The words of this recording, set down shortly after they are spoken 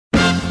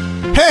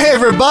Hey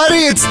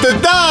everybody, it's the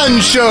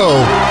Don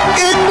Show.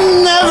 It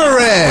never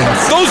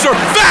ends. Those are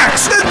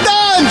facts. The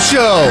Don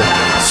Show,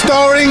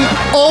 starring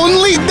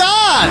only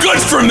Don. Good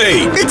for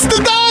me. It's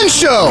the Don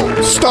Show,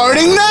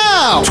 starting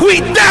now.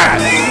 Tweet that.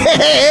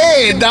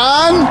 Hey,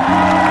 Don.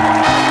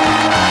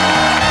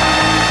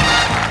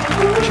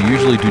 You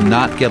usually do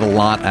not get a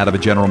lot out of a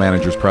general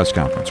manager's press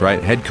conference,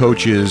 right? Head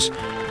coaches,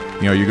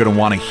 you're going to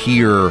want to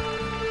hear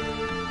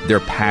their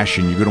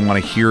passion. You're going to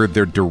want to hear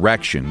their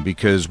direction,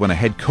 because when a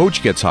head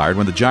coach gets hired,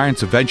 when the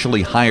Giants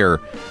eventually hire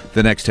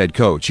the next head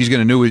coach, he's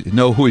going to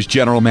know who his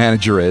general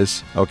manager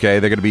is, okay?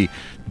 They're going to be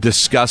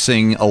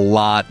discussing a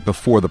lot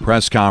before the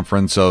press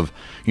conference of,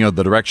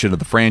 the direction of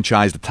the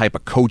franchise, the type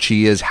of coach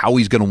he is, how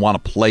he's going to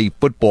want to play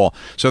football.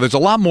 So there's a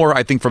lot more,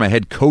 I think, from a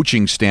head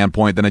coaching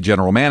standpoint than a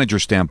general manager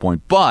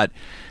standpoint, but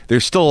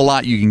there's still a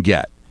lot you can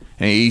get.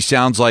 And he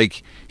sounds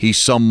like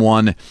he's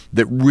someone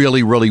that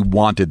really, really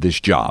wanted this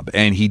job,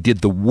 and he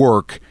did the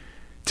work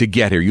to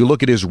get here. You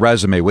look at his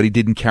resume, what he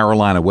did in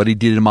Carolina, what he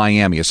did in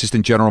Miami,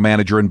 assistant general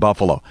manager in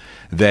Buffalo,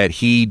 that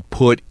he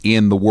put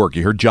in the work.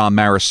 You heard John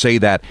Maris say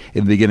that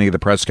in the beginning of the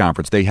press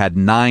conference. They had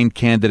 9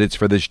 candidates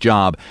for this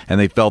job,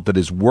 and they felt that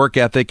his work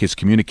ethic, his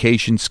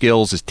communication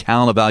skills, his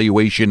talent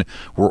evaluation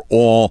were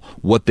all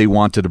what they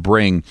wanted to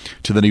bring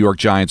to the New York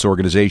Giants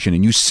organization.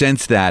 And you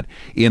sense that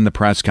in the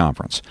press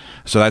conference.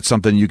 So that's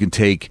something you can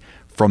take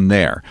from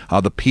there.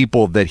 The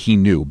people that he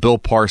knew, Bill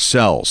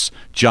Parcells,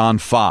 John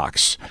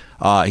Fox.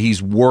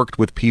 He's worked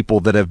with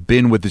people that have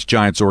been with this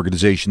Giants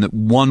organization, that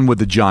won with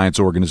the Giants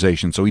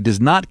organization. So he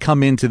does not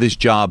come into this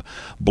job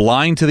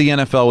blind to the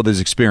NFL with his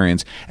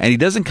experience, and he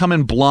doesn't come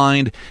in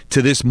blind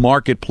to this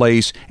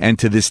marketplace and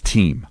to this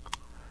team.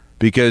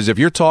 Because if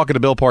you're talking to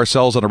Bill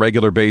Parcells on a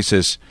regular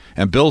basis,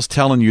 and Bill's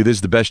telling you this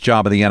is the best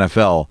job in the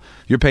NFL,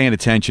 you're paying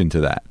attention to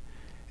that.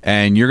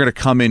 And you're going to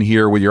come in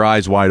here with your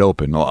eyes wide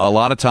open. A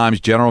lot of times,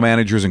 general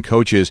managers and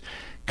coaches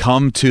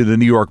come to the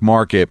New York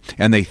market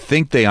and they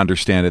think they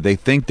understand it, they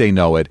think they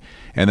know it,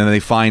 and then they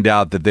find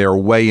out that they're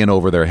way in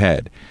over their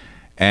head.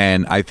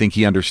 And I think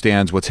he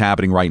understands what's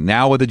happening right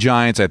now with the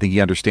Giants. I think he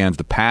understands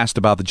the past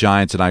about the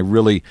Giants, and I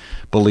really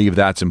believe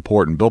that's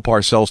important. Bill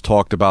Parcells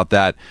talked about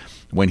that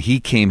when he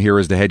came here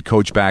as the head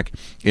coach back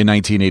in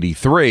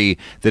 1983,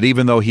 that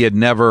even though he had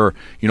never,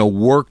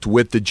 worked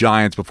with the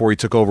Giants before he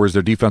took over as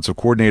their defensive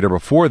coordinator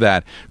before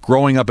that,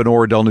 growing up in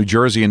Oradell, New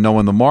Jersey and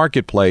knowing the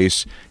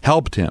marketplace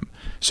helped him.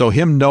 So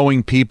him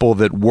knowing people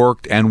that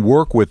worked and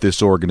work with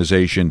this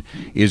organization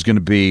is going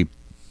to be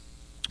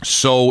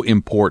so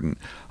important.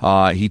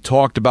 He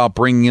talked about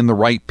bringing in the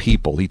right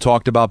people. He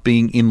talked about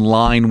being in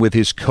line with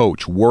his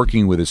coach,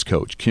 working with his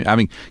coach,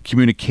 having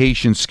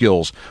communication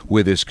skills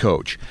with his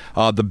coach.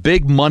 The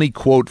big money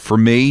quote for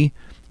me,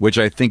 which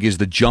I think is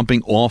the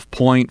jumping off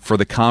point for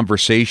the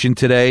conversation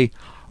today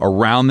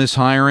around this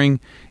hiring,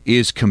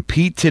 is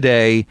compete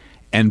today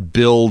and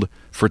build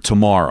for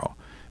tomorrow,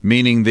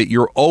 meaning that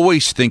you're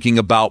always thinking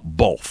about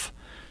both.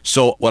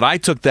 So what I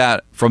took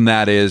from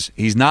that is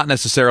he's not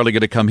necessarily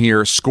going to come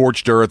here,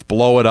 scorched earth,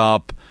 blow it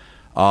up.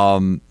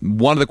 One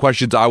of the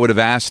questions I would have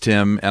asked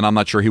him, and I'm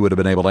not sure he would have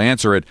been able to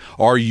answer it,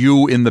 are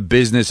you in the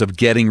business of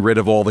getting rid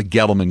of all the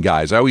Gettleman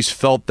guys? I always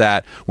felt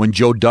that when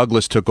Joe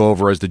Douglas took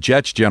over as the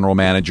Jets general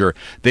manager,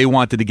 they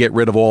wanted to get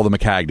rid of all the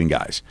McCagnon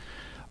guys.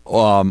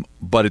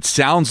 But it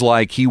sounds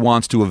like he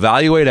wants to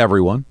evaluate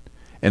everyone,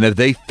 and if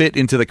they fit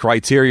into the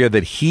criteria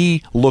that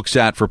he looks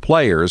at for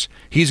players,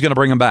 he's going to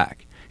bring them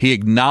back. He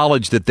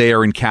acknowledged that they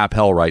are in cap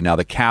hell right now.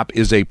 The cap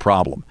is a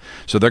problem.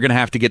 So they're going to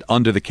have to get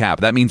under the cap.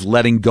 That means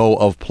letting go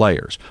of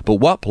players. But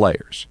what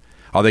players?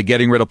 Are they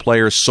getting rid of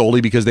players solely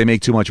because they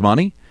make too much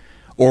money?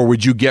 Or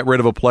would you get rid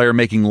of a player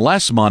making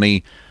less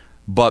money,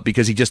 but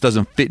because he just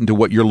doesn't fit into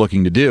what you're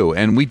looking to do?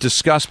 And we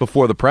discussed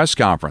before the press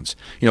conference,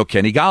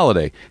 Kenny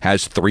Golladay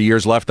has 3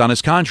 years left on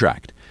his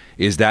contract.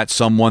 Is that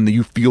someone that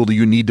you feel that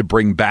you need to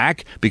bring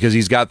back because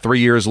he's got 3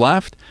 years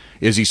left?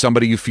 Is he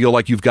somebody you feel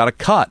like you've got to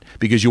cut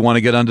because you want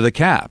to get under the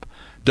cap?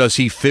 Does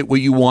he fit what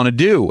you want to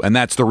do, and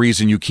that's the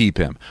reason you keep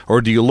him?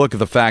 Or do you look at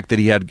the fact that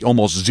he had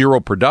almost zero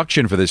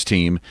production for this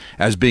team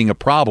as being a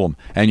problem,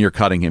 and you're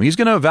cutting him? He's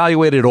going to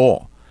evaluate it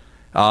all.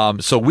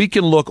 So we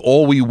can look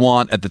all we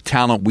want at the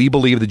talent we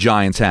believe the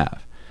Giants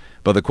have.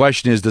 But the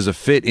question is, does it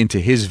fit into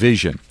his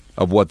vision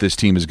of what this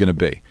team is going to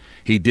be?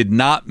 He did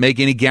not make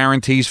any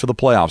guarantees for the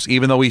playoffs,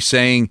 even though he's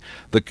saying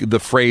the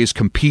phrase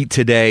compete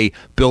today,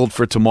 build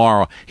for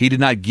tomorrow. He did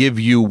not give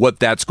you what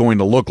that's going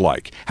to look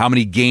like, how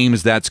many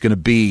games that's going to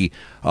be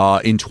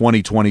in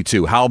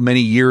 2022, how many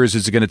years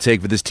is it going to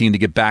take for this team to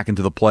get back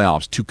into the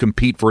playoffs, to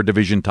compete for a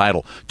division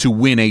title, to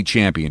win a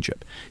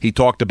championship. He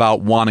talked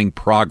about wanting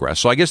progress.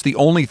 So I guess the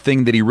only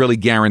thing that he really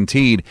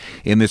guaranteed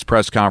in this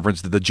press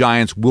conference that the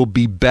Giants will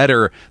be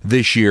better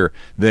this year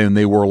than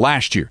they were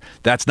last year.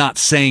 That's not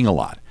saying a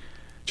lot.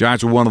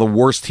 Giants were one of the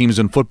worst teams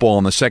in football,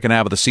 and the second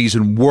half of the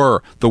season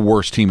were the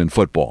worst team in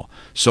football.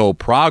 So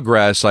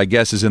progress, I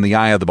guess, is in the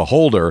eye of the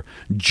beholder.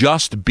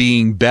 Just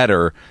being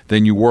better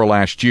than you were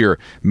last year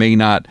may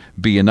not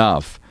be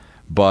enough.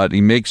 But he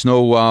makes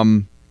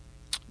no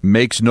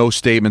makes no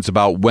statements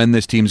about when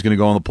this team's going to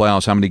go in the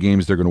playoffs, how many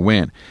games they're going to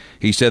win.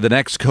 He said the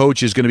next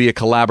coach is going to be a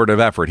collaborative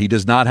effort. He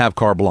does not have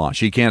carte blanche.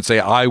 He can't say,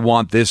 I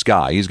want this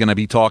guy. He's going to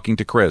be talking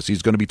to Chris.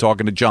 He's going to be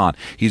talking to John.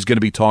 He's going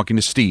to be talking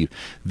to Steve.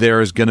 There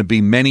is going to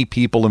be many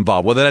people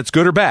involved, whether that's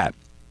good or bad.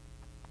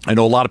 I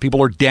know a lot of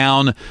people are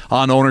down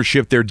on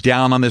ownership. They're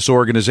down on this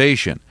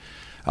organization.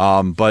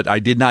 But I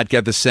did not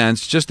get the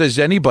sense, just as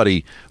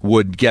anybody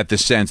would get the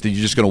sense, that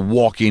you're just going to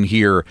walk in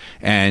here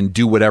and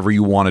do whatever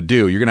you want to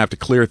do. You're going to have to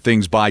clear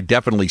things by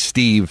definitely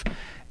Steve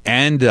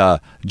and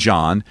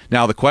John.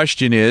 Now, the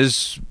question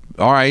is,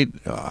 all right,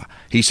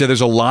 he said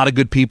there's a lot of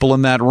good people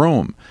in that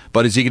room,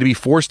 but is he going to be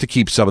forced to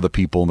keep some of the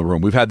people in the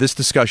room? We've had this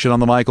discussion on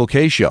the Michael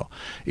Kay Show.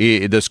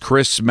 Does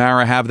Chris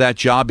Mara have that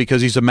job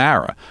because he's a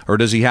Mara, or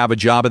does he have a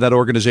job at that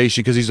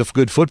organization because he's a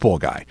good football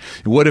guy?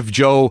 What if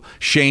Joe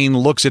Schoen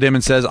looks at him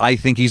and says, I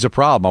think he's a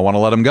problem, I want to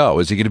let him go?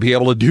 Is he going to be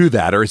able to do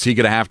that, or is he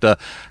going to have to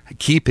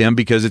keep him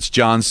because it's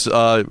John's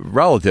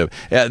relative?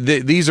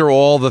 These are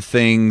all the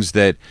things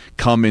that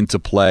come into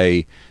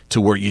play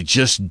to where you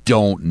just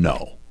don't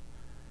know.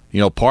 You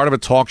know, part of a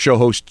talk show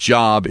host's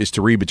job is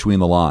to read between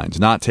the lines,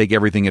 not take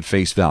everything at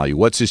face value.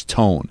 What's his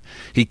tone?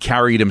 He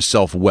carried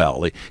himself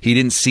well. He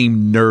didn't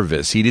seem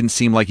nervous. He didn't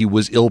seem like he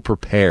was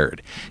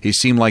ill-prepared. He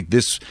seemed like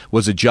this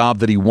was a job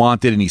that he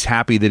wanted, and he's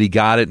happy that he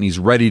got it, and he's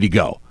ready to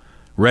go,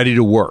 ready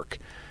to work.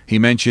 He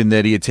mentioned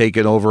that he had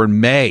taken over in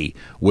May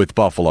with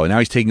Buffalo. Now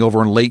he's taking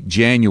over in late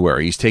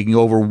January. He's taking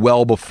over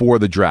well before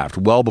the draft,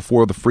 well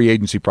before the free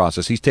agency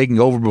process. He's taking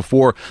over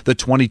before the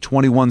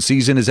 2021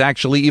 season is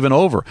actually even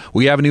over.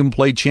 We haven't even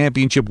played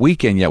championship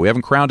weekend yet. We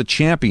haven't crowned a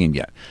champion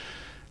yet.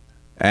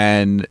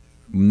 And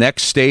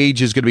next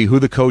stage is going to be who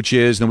the coach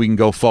is, and then we can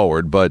go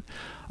forward. But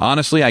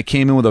honestly, I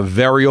came in with a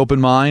very open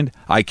mind.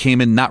 I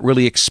came in not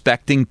really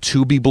expecting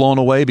to be blown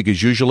away,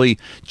 because usually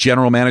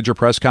general manager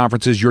press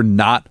conferences, you're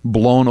not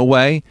blown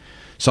away.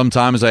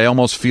 Sometimes I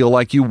almost feel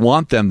like you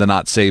want them to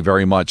not say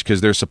very much,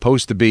 because they're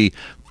supposed to be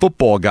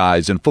football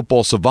guys and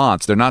football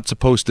savants. They're not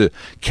supposed to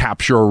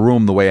capture a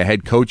room the way a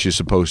head coach is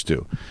supposed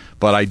to.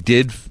 But I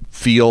did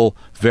feel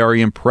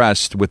very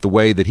impressed with the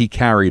way that he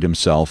carried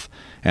himself,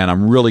 and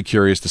I'm really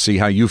curious to see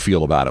how you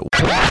feel about it.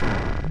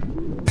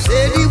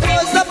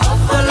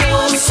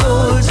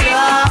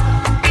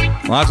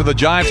 Well, that's what the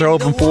Giants are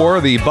hoping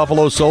for. The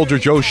Buffalo Soldier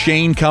Joe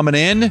Schoen coming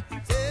in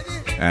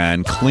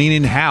and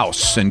cleaning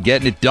house and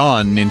getting it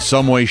done in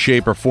some way,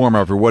 shape, or form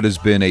after what has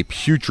been a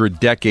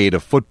putrid decade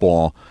of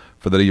football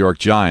for the New York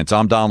Giants.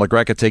 I'm Don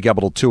LaGreca. Take up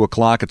until 2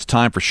 o'clock. It's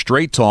time for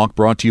Straight Talk,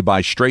 brought to you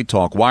by Straight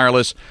Talk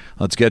Wireless.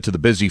 Let's get to the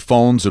busy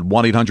phones at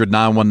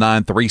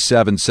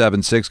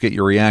 1-800-919-3776. Get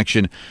your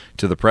reaction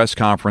to the press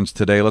conference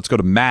today. Let's go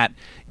to Matt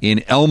in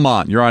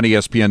Elmont. You're on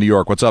ESPN New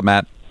York. What's up,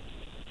 Matt?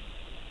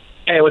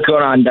 Hey, what's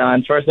going on,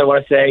 Don? First, I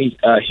want to say,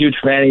 huge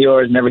fan of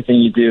yours and everything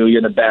you do.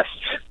 You're the best.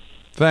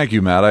 Thank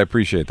you, Matt. I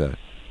appreciate that.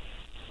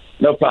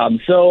 No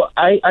problem. So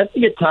I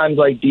think at times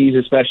like these,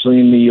 especially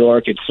in New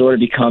York, it sort of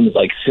becomes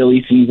like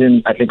silly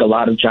season. I think a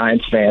lot of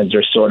Giants fans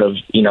are sort of,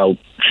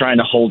 trying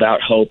to hold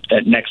out hope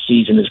that next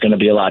season is going to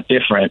be a lot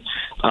different.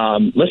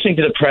 Listening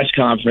to the press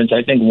conference,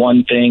 I think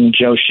one thing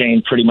Joe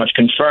Schoen pretty much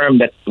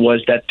confirmed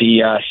was that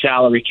the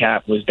salary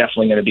cap was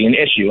definitely going to be an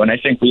issue, and I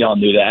think we all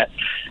knew that.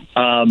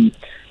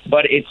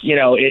 But it's,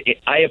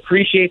 I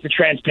appreciate the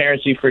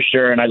transparency for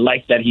sure, and I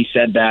like that he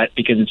said that,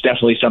 because it's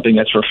definitely something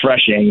that's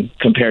refreshing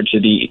compared to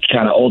the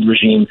kind of old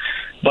regime.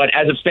 But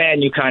as a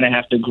fan, you kind of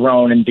have to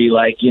groan and be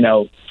like,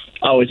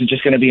 oh, is it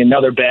just going to be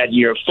another bad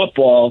year of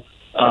football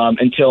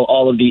until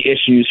all of the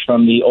issues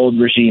from the old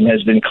regime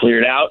has been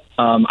cleared out?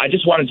 I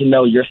just wanted to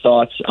know your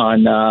thoughts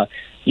on, how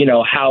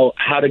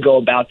to go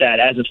about that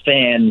as a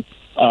fan.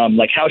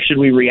 Like, how should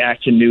we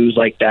react to news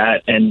like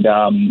that?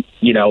 And,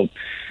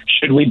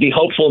 should we be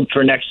hopeful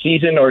for next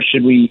season, or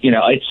should we,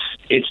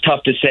 it's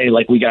tough to say,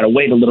 like, we got to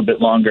wait a little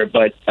bit longer,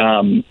 but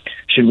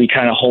should we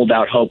kind of hold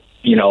out hope,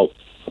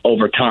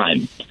 over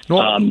time?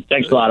 Well,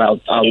 thanks a lot.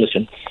 I'll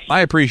listen. I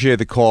appreciate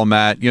the call,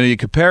 Matt. You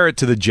compare it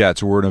to the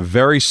Jets. We're in a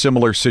very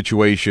similar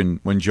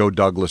situation when Joe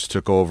Douglas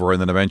took over and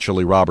then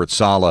eventually Robert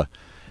Saleh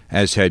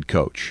as head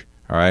coach.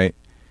 All right.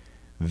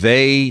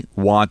 They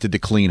wanted to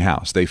clean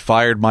house. They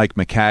fired Mike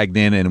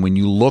Maccagnan, and when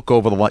you look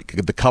over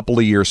the couple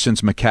of years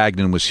since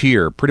Maccagnan was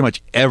here, pretty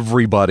much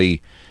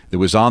everybody that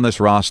was on this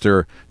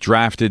roster,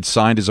 drafted,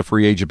 signed as a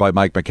free agent by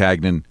Mike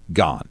Maccagnan,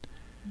 gone.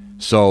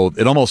 So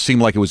it almost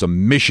seemed like it was a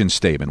mission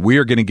statement. We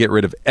are going to get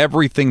rid of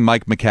everything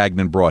Mike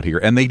Maccagnan brought here,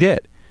 and they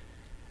did.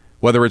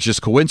 Whether it's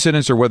just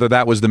coincidence or whether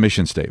that was the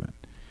mission statement.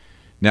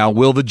 Now,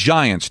 will the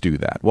Giants do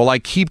that? Well, I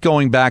keep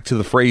going back to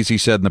the phrase he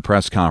said in the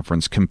press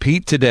conference,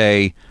 compete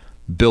today,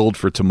 build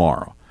for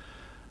tomorrow.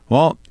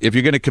 Well, if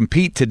you're going to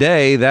compete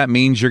today, that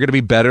means you're going to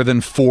be better than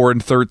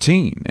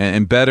 4-13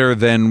 and better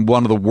than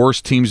one of the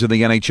worst teams in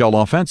the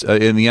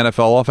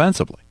NFL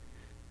offensively.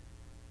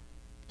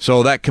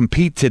 So that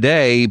compete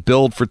today,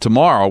 build for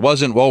tomorrow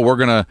wasn't, well, we're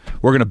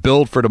gonna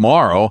build for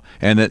tomorrow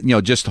and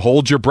that, just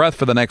hold your breath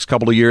for the next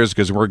couple of years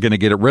because we're going to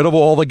get rid of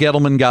all the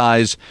Gettleman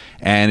guys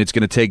and it's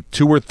going to take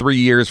 2 or 3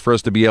 years for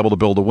us to be able to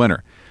build a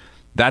winner.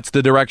 That's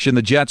the direction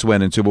the Jets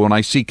went into. But when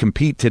I see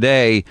compete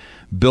today,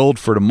 build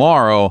for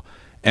tomorrow,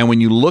 and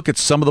when you look at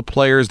some of the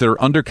players that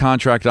are under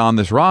contract on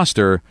this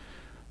roster,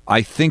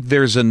 I think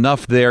there's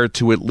enough there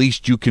to at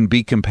least you can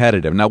be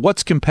competitive. Now,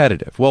 what's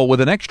competitive? Well,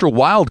 with an extra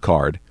wild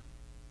card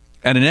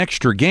and an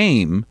extra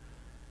game,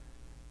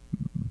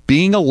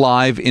 being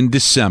alive in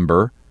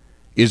December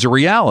is a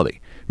reality.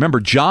 Remember,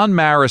 John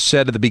Mara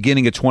said at the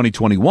beginning of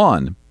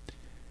 2021,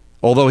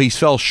 although he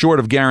fell short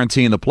of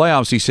guaranteeing the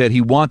playoffs, he said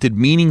he wanted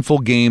meaningful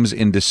games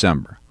in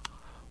December.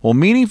 Well,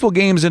 meaningful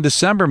games in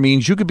December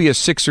means you could be a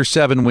 6 or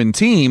 7 win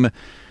team.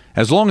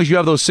 As long as you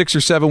have those 6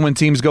 or 7 win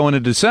teams going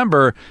into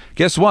December,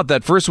 guess what?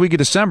 That first week of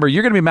December,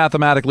 you're going to be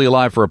mathematically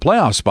alive for a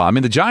playoff spot. I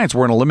mean, the Giants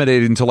weren't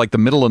eliminated until like the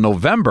middle of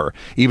November,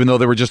 even though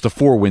they were just a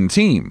 4-win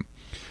team.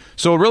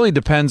 So it really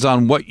depends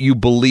on what you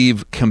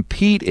believe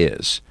compete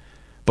is.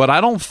 But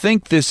I don't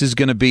think this is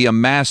going to be a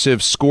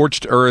massive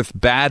scorched earth,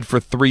 bad for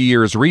 3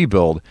 years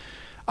rebuild.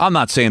 I'm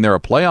not saying they're a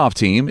playoff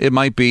team. It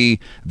might be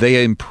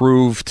they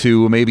improve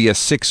to maybe a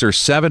 6 or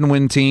 7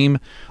 win team,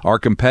 are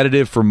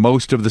competitive for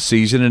most of the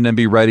season, and then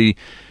be ready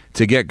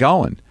to get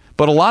going.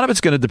 But a lot of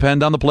it's going to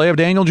depend on the play of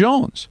Daniel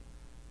Jones.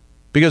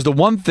 Because the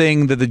one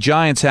thing that the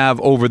Giants have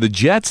over the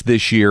Jets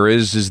this year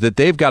is that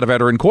they've got a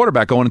veteran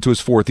quarterback going into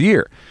his 4th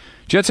year.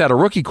 Jets had a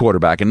rookie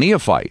quarterback, a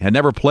neophyte, had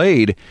never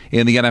played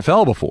in the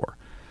NFL before.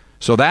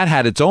 So that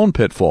had its own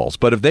pitfalls.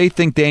 But if they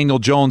think Daniel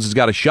Jones has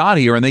got a shot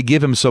here and they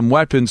give him some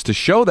weapons to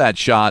show that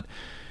shot,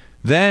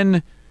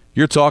 then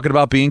you're talking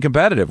about being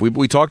competitive.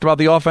 We talked about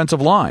the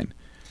offensive line.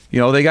 You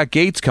know, they got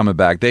Gates coming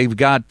back. They've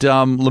got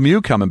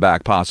Lemieux coming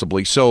back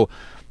possibly. So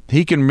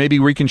he can maybe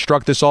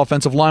reconstruct this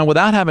offensive line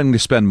without having to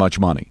spend much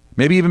money.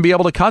 Maybe even be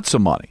able to cut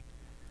some money.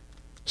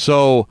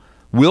 So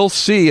we'll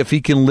see if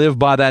he can live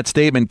by that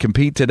statement,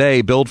 compete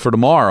today, build for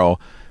tomorrow,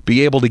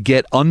 be able to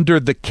get under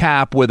the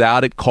cap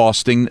without it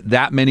costing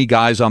that many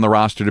guys on the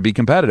roster to be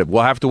competitive.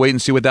 We'll have to wait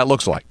and see what that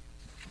looks like.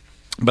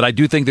 But I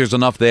do think there's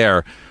enough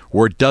there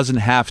where it doesn't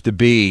have to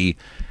be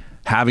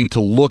having to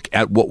look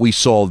at what we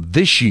saw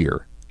this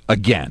year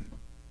again.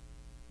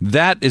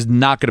 That is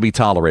not going to be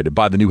tolerated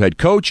by the new head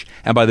coach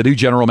and by the new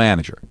general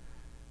manager,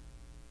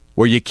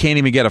 where you can't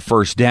even get a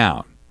first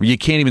down, where you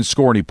can't even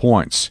score any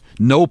points.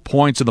 No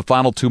points in the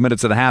final 2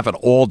 minutes and a half at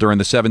all during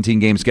the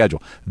 17-game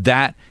schedule.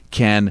 That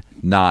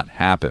cannot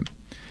happen.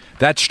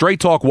 That's Straight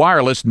Talk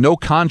Wireless, no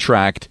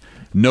contract,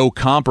 no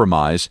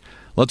compromise.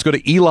 Let's go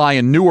to Eli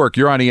in Newark.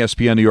 You're on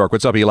ESPN New York.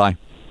 What's up, Eli?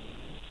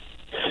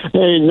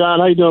 Hey, John,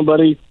 how you doing,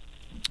 buddy?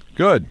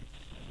 Good.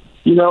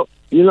 When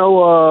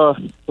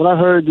I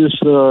heard this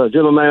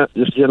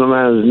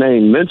gentleman's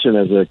name mentioned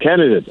as a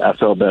candidate, I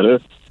felt better.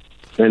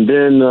 And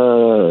then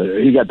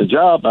he got the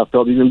job, I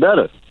felt even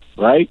better,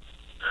 right?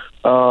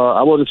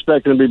 I wasn't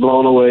expecting to be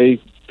blown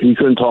away. He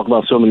couldn't talk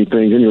about so many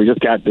things. Anyway, just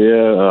got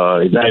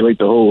there, evaluate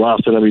the whole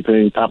roster and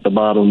everything, top to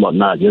bottom,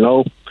 whatnot,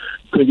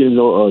 Couldn't get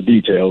into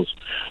details.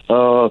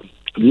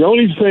 The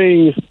only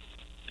thing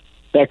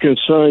that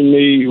concerned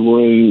me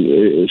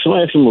when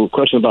somebody asked him a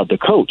question about the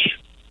coach,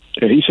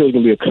 and he said it's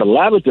going to be a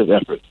collaborative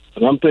effort.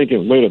 And I'm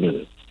thinking, wait a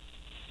minute.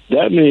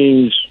 That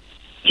means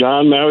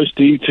John Mara,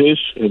 Steve Tisch,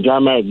 and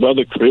John Mara's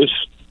brother, Chris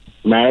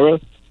Mara,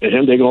 and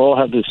him, they're going to all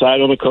have to decide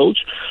on a coach.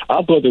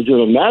 I thought the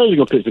general manager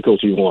going to pick the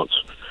coach he wants.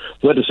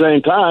 But at the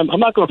same time, I'm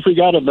not going to freak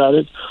out about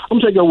it. I'm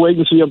going to take a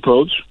wait-and-see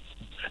approach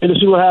and to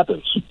see what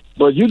happens.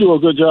 But you do a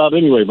good job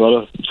anyway,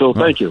 brother. So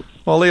thank you.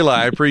 Well,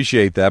 Eli, I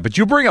appreciate that. But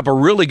you bring up a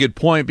really good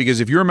point,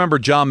 because if you remember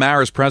John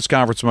Mara's press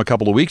conference from a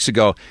couple of weeks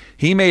ago,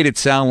 he made it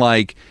sound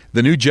like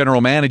the new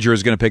general manager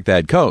is going to pick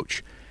that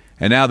coach.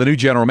 And now the new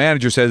general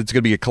manager says it's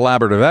going to be a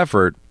collaborative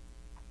effort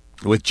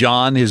with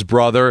John, his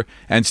brother,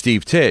 and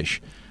Steve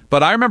Tisch.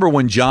 But I remember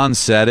when John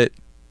said it,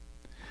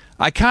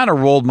 I kind of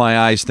rolled my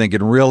eyes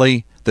thinking,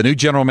 really? The new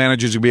general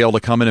manager is going to be able to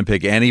come in and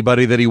pick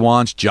anybody that he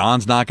wants?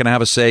 John's not going to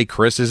have a say.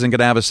 Chris isn't going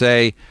to have a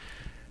say.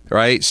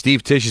 Right?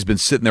 Steve Tisch has been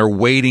sitting there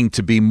waiting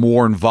to be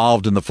more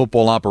involved in the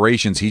football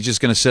operations. He's just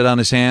going to sit on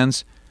his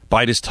hands,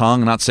 bite his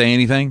tongue, not say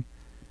anything.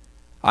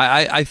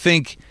 I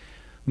think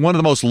one of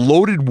the most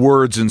loaded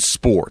words in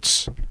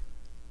sports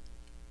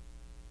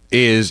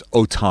is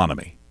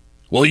autonomy.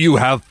 Well, you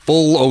have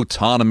full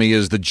autonomy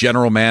as the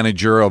general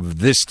manager of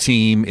this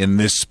team in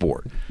this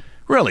sport.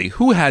 Really,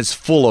 who has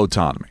full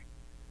autonomy?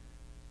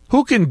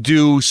 Who can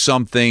do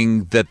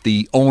something that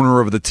the owner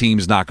of the team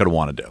is not going to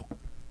want to do?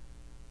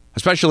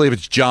 Especially if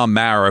it's John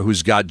Mara,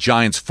 who's got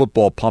Giants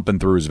football pumping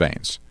through his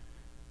veins.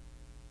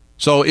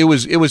 So it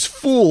was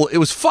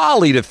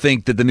folly to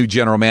think that the new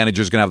general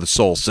manager is going to have the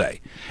sole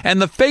say.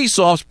 And the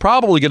face-off's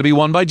probably going to be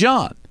won by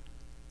John.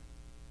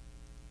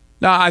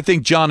 Now, I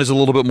think John is a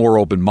little bit more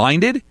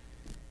open-minded.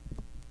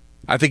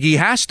 I think he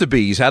has to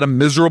be. He's had a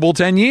miserable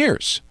 10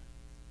 years.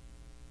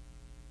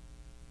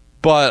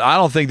 But I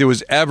don't think there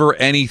was ever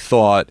any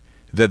thought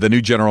that the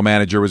new general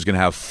manager was going to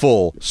have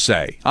full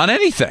say on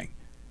anything.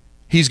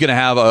 He's going to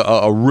have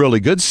a really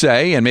good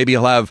say, and maybe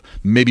he'll have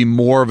maybe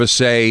more of a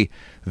say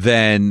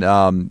than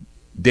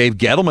Dave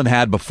Gettleman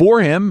had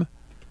before him.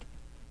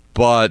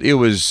 But it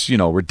was,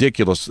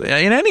 ridiculous.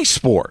 In any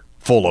sport,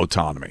 full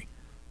autonomy.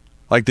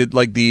 Like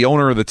the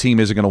owner of the team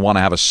isn't going to want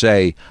to have a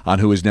say on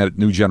who his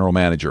new general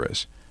manager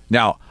is.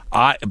 Now,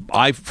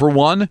 I for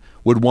one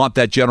would want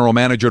that general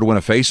manager to win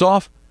a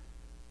face-off.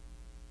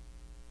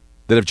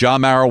 That if John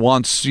Mara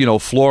wants,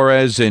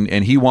 Flores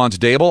and he wants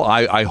Dable,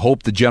 I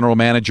hope the general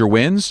manager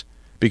wins,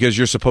 because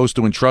you're supposed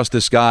to entrust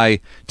this guy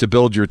to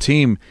build your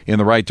team in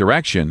the right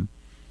direction.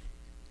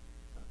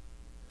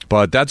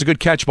 But that's a good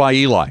catch by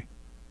Eli.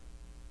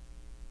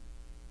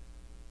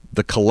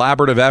 The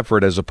collaborative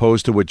effort, as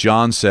opposed to what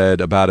John said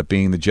about it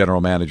being the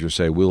general manager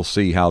say. We'll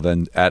see how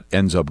then that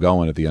ends up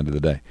going at the end of the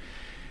day.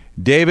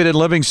 David in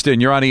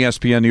Livingston, you're on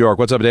ESPN New York.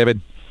 What's up, David?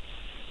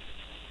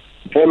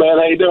 Hey, man,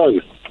 how you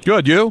doing?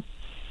 Good, you?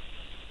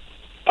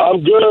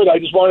 I'm good. I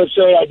just want to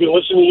say I've been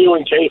listening to you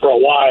and Kay for a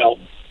while,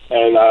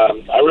 and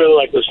I really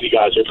like listening to you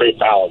guys. You're great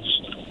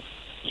balanced.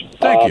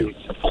 Thank you.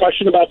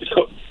 Question about the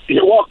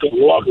You're welcome.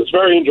 You're welcome. It's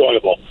very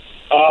enjoyable.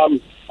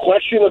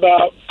 Question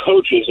about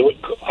coaches,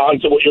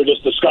 onto what you're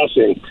just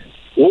discussing.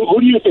 Who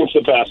do you think's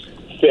the best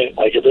fit?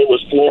 Like if it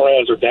was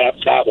Flores or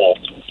Dabo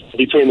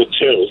between the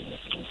two?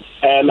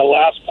 And the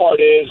last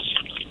part is,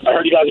 I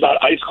heard you guys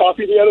about iced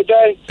coffee the other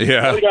day.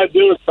 Yeah. All you got to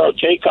do is throw a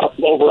K-cup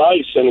over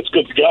ice, and it's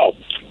good to go.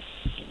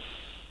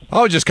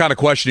 I was just kind of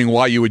questioning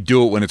why you would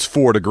do it when it's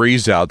 4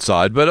 degrees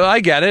outside, but I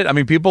get it. I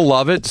mean, people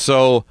love it,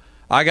 so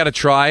I got to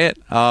try it.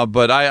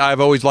 But I've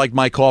always liked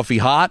my coffee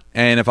hot,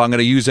 and if I'm going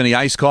to use any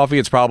iced coffee,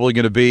 it's probably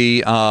going to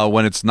be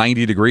when it's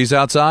 90 degrees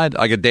outside.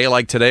 Like a day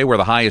like today where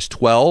the high is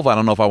 12. I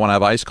don't know if I want to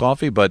have iced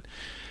coffee, but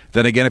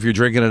then again, if you're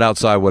drinking it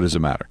outside, what does it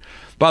matter?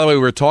 By the way,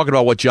 we were talking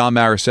about what John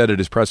Mara said at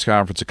his press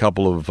conference a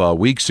couple of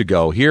weeks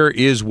ago. Here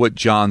is what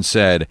John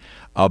said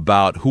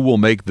about who will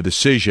make the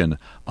decision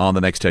on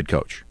the next head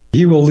coach.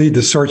 He will lead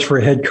the search for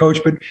a head coach,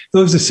 but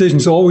those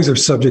decisions always are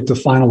subject to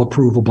final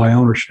approval by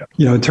ownership.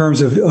 In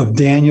terms of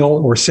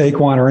Daniel or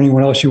Saquon or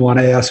anyone else you want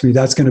to ask me,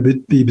 that's going to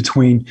be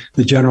between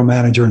the general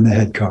manager and the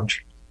head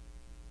coach.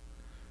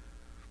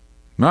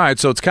 All right,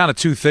 so it's kind of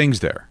two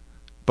things there,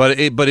 but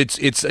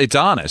it's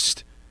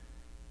honest.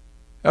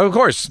 Of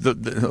course,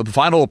 the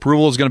final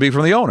approval is going to be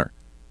from the owner,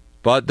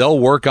 but they'll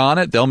work on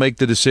it, they'll make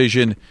the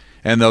decision,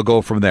 and they'll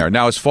go from there.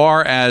 Now, as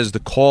far as the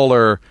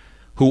caller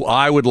who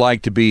I would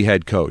like to be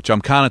head coach,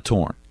 I'm kind of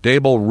torn.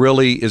 Dable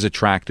really is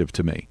attractive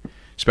to me,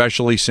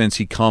 especially since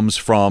he comes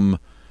from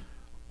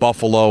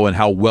Buffalo and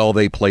how well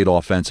they played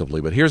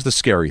offensively. But here's the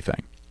scary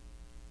thing.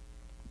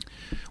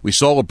 We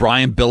saw with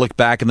Brian Billick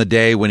back in the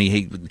day when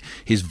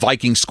his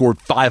Vikings scored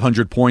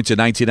 500 points in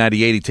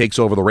 1998. He takes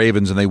over the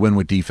Ravens and they win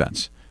with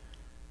defense.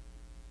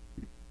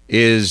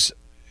 And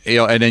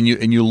then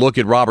you look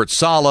at Robert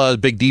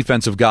Saleh, big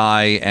defensive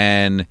guy,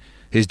 and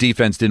his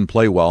defense didn't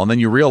play well. And then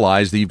you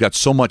realize that you've got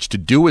so much to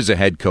do as a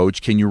head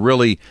coach. Can you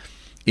really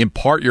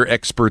impart your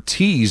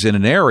expertise in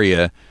an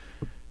area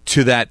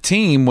to that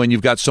team when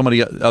you've got so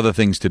many other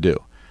things to do?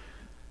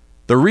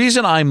 The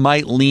reason I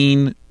might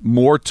lean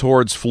more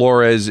towards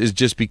Flores is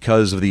just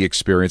because of the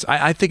experience.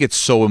 I think it's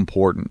so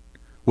important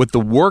with the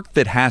work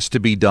that has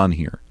to be done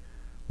here,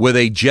 with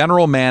a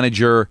general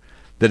manager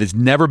that has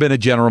never been a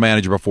general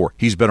manager before.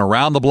 He's been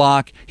around the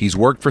block. He's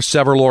worked for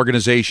several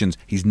organizations.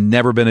 He's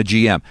never been a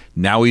GM.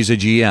 Now he's a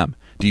GM.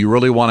 Do you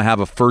really want to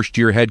have a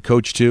first-year head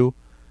coach too?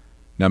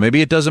 Now,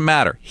 maybe it doesn't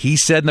matter. He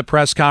said in the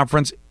press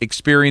conference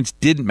experience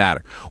didn't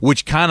matter,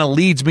 which kind of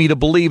leads me to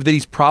believe that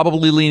he's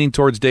probably leaning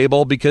towards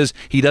Daboll because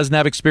he doesn't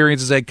have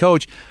experience as head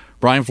coach.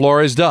 Brian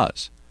Flores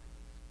does.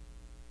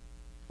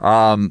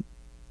 But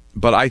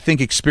I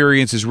think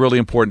experience is really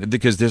important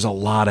because there's a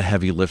lot of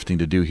heavy lifting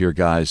to do here,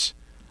 guys.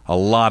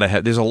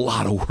 There's a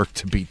lot of work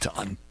to be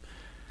done.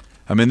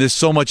 I mean, there's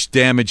so much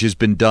damage has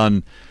been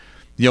done.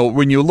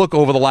 When you look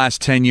over the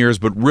last 10 years,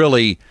 but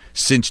really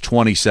since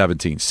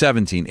 2017,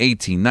 17,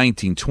 18,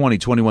 19, 20,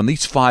 21,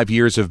 these 5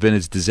 years have been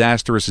as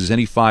disastrous as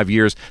any 5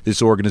 years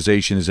this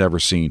organization has ever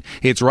seen.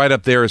 It's right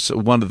up there as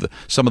some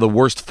of the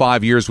worst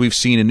 5 years we've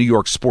seen in New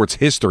York sports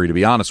history, to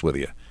be honest with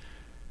you.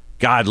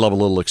 God, I'd love a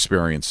little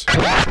experience.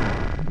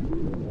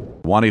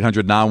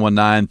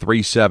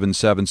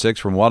 1-800-919-3776.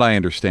 From what I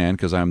understand,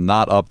 because I'm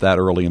not up that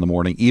early in the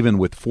morning, even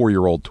with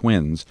 4-year-old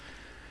twins,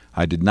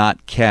 I did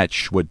not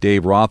catch what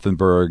Dave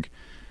Rothenberg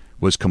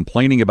was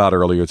complaining about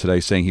earlier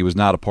today, saying he was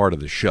not a part of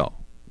the show.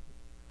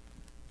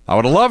 I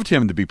would have loved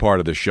him to be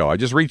part of the show. I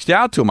just reached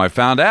out to him. I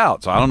found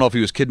out. So I don't know if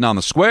he was kidding on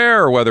the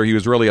square or whether he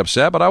was really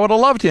upset, but I would have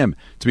loved him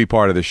to be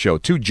part of the show.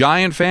 2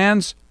 Giant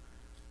fans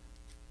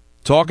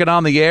talking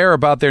on the air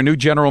about their new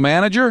general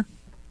manager,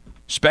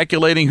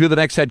 speculating who the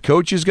next head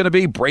coach is going to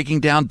be, breaking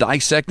down,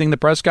 dissecting the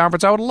press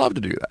conference. I would love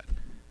to do that.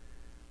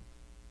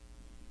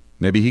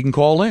 Maybe he can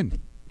call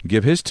in and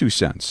give his 2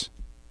 cents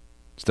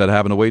instead of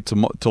having to wait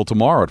till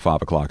tomorrow at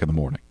 5 o'clock in the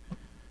morning.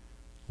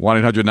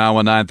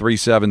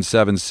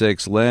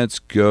 1-800-919-3776. Let's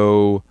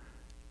go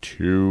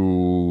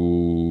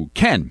to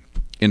Ken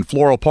in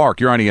Floral Park.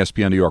 You're on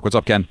ESPN New York. What's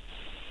up, Ken?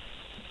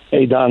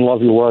 Hey, Don.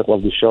 Love your work.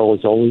 Love the show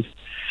as always.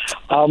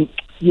 I'm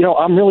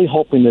really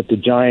hoping that the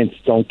Giants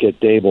don't get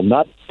Dable.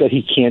 Not that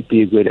he can't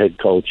be a good head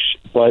coach,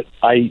 but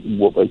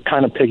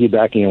kind of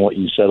piggybacking on what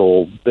you said a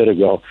little bit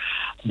ago,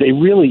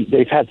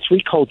 they've had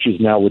 3 coaches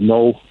now with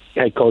no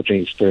head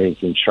coaching experience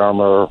in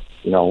Shermer,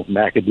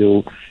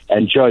 McAdoo,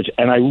 and Judge.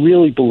 And I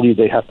really believe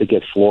they have to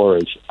get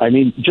Flores. I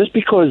mean, just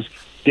because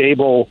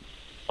Dable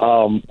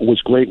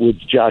was great with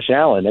Josh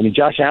Allen. I mean,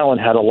 Josh Allen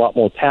had a lot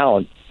more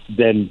talent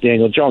than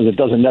Daniel Jones. It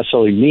doesn't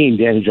necessarily mean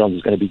Daniel Jones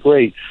is going to be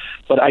great.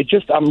 But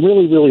I'm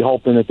really, really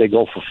hoping that they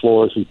go for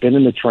Flores, who's been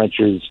in the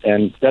trenches,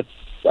 and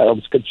I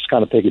was just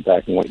kind of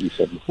piggybacking what you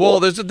said before.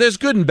 Well, there's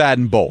good and bad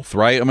in both,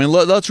 right? I mean,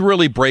 let's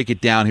really break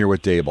it down here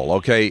with Dable,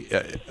 okay?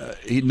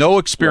 No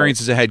experience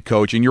as a head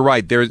coach, and you're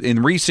right.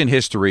 In recent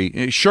history,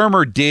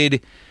 Shermer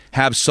did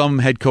have some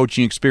head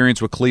coaching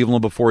experience with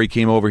Cleveland before he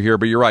came over here,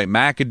 but you're right.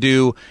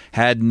 McAdoo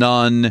had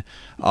none,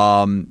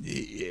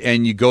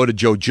 and you go to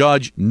Joe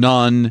Judge,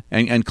 none,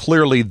 and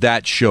clearly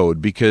that showed,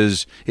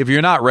 because if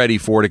you're not ready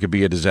for it, it could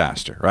be a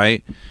disaster,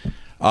 right?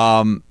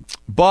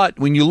 But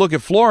when you look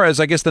at Flores,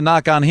 I guess the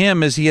knock on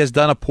him is he has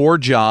done a poor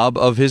job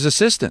of his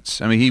assistants.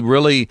 I mean, he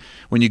really,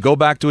 when you go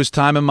back to his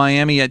time in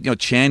Miami,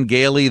 Chan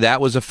Gailey, that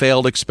was a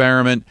failed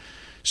experiment.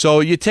 So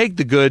you take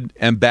the good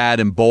and bad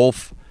in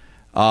both.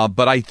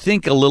 But I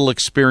think a little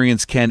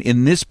experience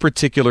in this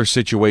particular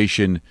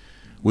situation,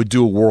 would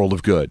do a world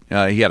of good.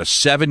 He had a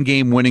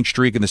 7-game winning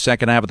streak in the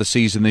second half of the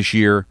season this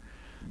year,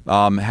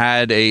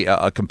 had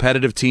a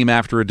competitive team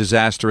after a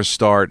disastrous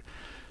start.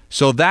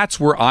 So that's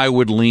where I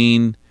would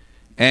lean.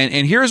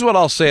 And here's what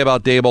I'll say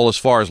about Daboll as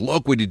far as,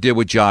 look what he did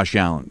with Josh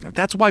Allen.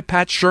 That's why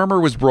Pat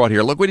Shurmur was brought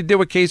here. Look what he did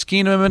with Case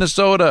Keenum in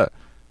Minnesota.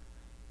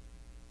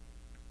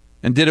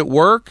 And did it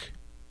work?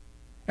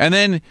 And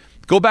then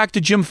go back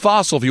to Jim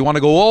Fossil if you want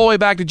to go all the way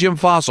back to Jim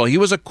Fossil. He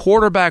was a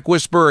quarterback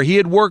whisperer. He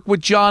had worked with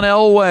John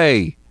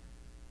Elway.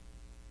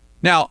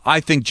 Now,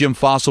 I think Jim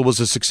Fossil was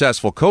a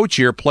successful coach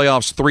here.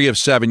 Playoffs 3 of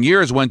 7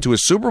 years, went to a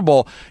Super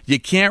Bowl. You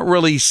can't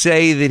really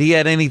say that he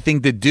had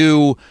anything to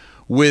do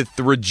with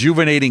the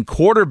rejuvenating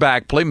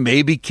quarterback play.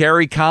 Maybe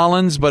Kerry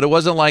Collins, but it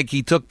wasn't like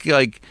he took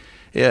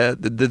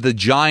the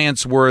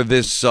Giants were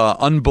this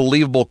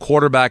unbelievable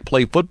quarterback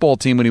play football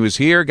team when he was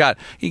here.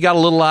 He got a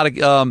little out of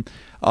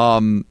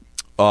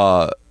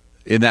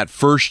in that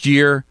first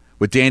year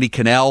with Danny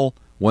Cannell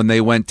when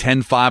they went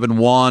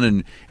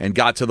 10-5-1 and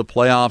got to the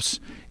playoffs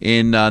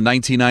in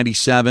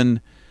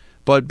 1997.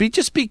 But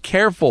just be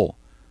careful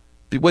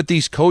with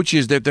these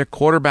coaches. They're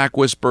quarterback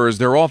whisperers,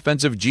 they're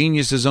offensive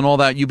geniuses and all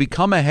that. You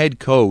become a head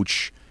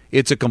coach,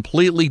 it's a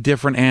completely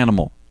different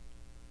animal.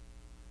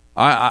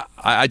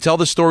 I tell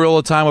this story all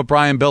the time with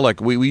Brian Billick.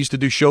 We used to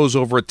do shows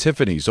over at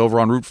Tiffany's over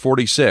on Route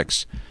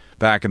 46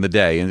 back in the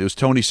day, and it was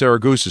Tony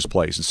Saragusa's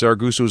place, and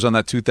Saragusa was on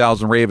that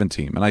 2000 Raven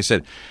team. And I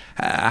said,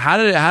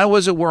 how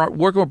was it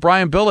working with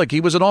Brian Billick?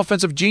 He was an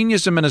offensive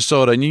genius in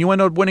Minnesota, and you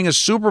ended up winning a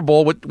Super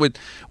Bowl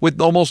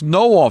with almost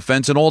no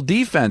offense and all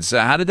defense.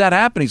 How did that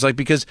happen? He's like,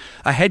 because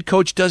a head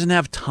coach doesn't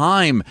have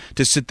time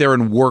to sit there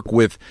and work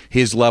with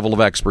his level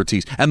of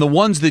expertise. And the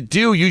ones that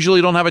do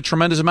usually don't have a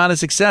tremendous amount of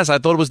success. I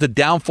thought it was the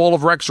downfall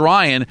of Rex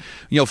Ryan,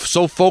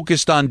 so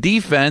focused on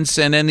defense,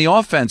 and then the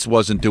offense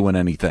wasn't doing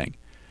anything.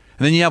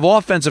 And then you have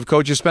offensive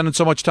coaches spending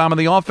so much time on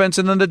the offense,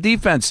 and then the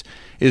defense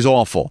is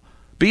awful.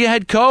 Be a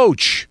head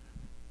coach.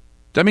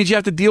 That means you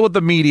have to deal with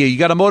the media. You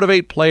got to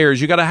motivate players.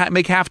 You got to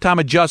make halftime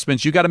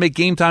adjustments. You got to make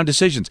game time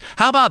decisions.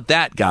 How about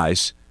that,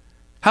 guys?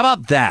 How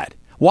about that?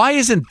 Why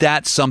isn't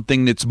that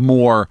something that's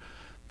more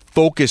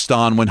focused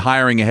on when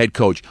hiring a head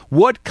coach?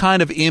 What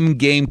kind of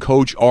in-game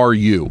coach are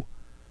you?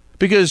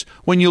 Because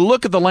when you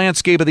look at the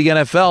landscape of the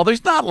NFL,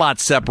 there's not a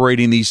lot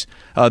separating these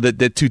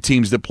the two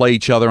teams that play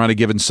each other on a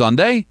given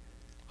Sunday.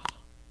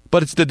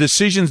 But it's the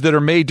decisions that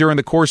are made during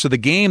the course of the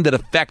game that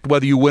affect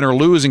whether you win or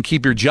lose and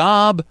keep your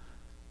job.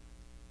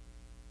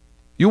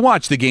 You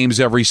watch the games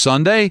every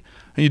Sunday,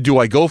 and do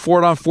I go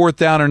for it on fourth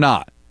down or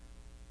not?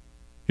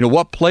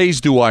 What plays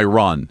do I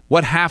run?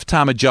 What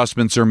halftime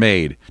adjustments are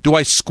made? Do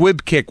I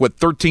squib kick with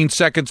 13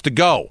 seconds to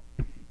go?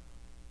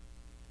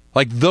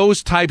 Like,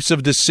 those types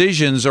of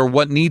decisions are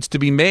what needs to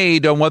be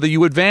made on whether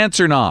you advance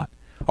or not.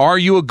 Are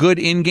you a good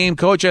in-game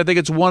coach? I think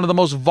it's one of the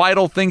most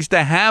vital things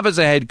to have as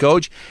a head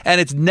coach,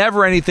 and it's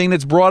never anything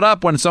that's brought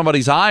up when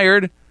somebody's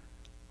hired.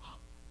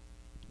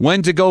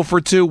 When to go for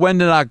two, when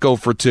to not go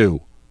for two.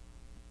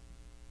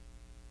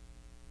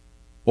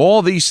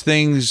 All these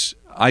things,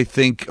 I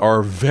think,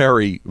 are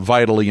very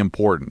vitally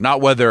important.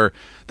 Not whether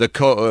the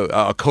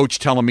coach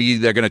telling me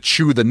they're going to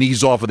chew the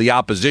knees off of the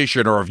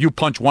opposition, or if you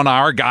punch one of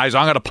our guys,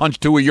 I'm going to punch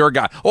two of your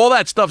guys. All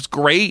that stuff's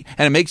great,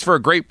 and it makes for a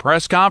great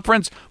press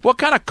conference. What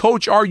kind of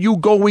coach are you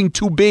going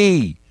to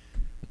be?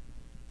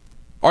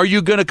 Are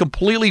you going to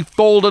completely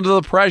fold under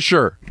the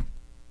pressure?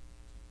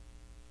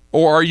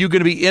 Or are you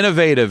going to be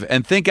innovative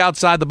and think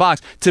outside the box?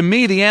 To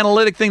me, the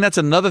analytic thing, that's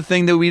another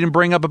thing that we didn't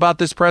bring up about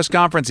this press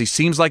conference. He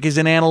seems like he's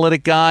an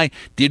analytic guy.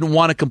 Didn't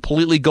want to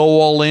completely go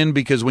all in,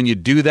 because when you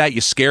do that,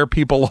 you scare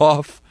people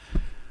off.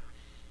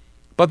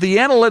 But the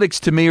analytics,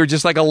 to me, are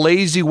just like a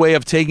lazy way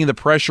of taking the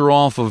pressure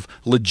off of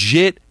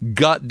legit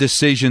gut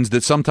decisions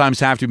that sometimes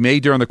have to be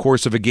made during the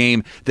course of a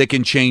game that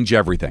can change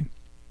everything.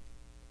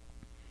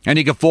 And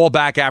you can fall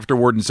back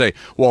afterward and say,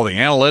 well, the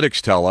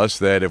analytics tell us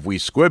that if we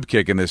squib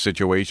kick in this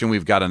situation,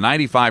 we've got a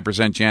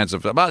 95% chance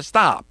of...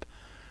 Stop.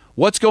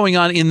 What's going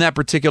on in that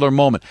particular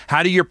moment?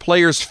 How do your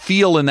players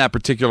feel in that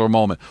particular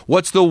moment?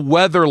 What's the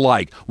weather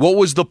like? What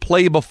was the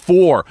play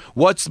before?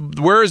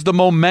 Where is the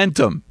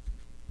momentum?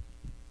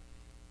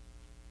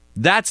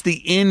 That's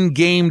the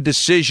in-game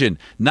decision,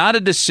 not a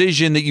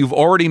decision that you've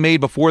already made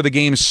before the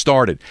game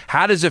started.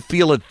 How does it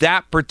feel at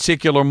that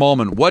particular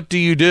moment? What do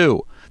you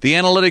do? The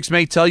analytics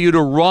may tell you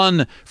to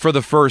run for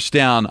the first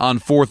down on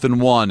 4th and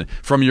 1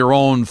 from your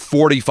own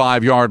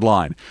 45-yard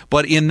line.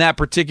 But in that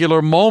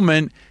particular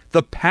moment,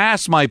 the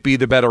pass might be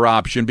the better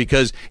option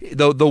because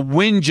the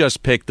wind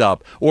just picked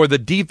up, or the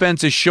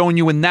defense has shown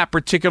you in that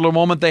particular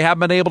moment they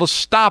haven't been able to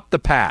stop the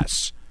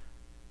pass.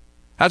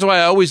 That's why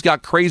I always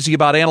got crazy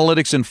about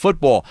analytics in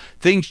football.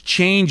 Things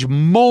change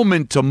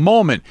moment to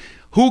moment.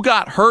 Who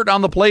got hurt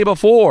on the play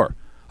before?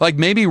 Like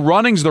maybe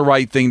running's the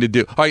right thing to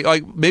do.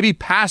 Like maybe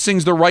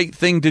passing's the right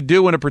thing to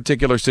do in a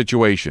particular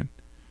situation.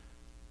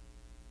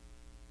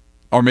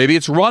 Or maybe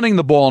it's running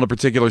the ball in a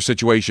particular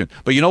situation.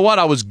 But you know what?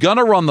 I was going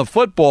to run the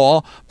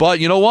football,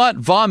 but you know what?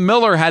 Von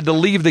Miller had to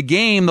leave the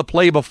game the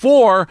play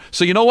before.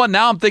 So you know what?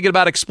 Now I'm thinking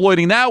about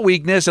exploiting that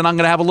weakness, and I'm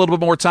going to have a little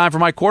bit more time for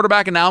my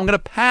quarterback, and now I'm going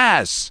to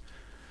pass.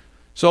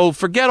 So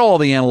forget all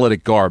the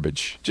analytic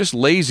garbage. Just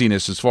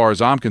laziness as far as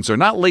I'm concerned.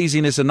 Not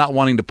laziness and not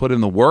wanting to put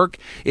in the work.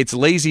 It's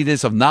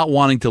laziness of not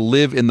wanting to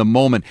live in the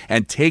moment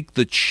and take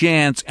the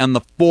chance and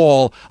the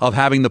fall of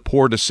having the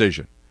poor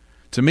decision.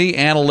 To me,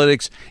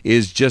 analytics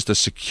is just a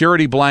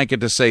security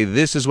blanket to say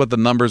this is what the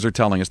numbers are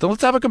telling us. Then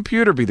let's have a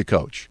computer be the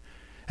coach.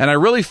 And I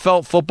really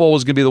felt football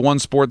was going to be the one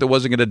sport that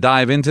wasn't going to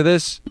dive into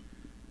this.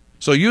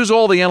 So use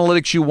all the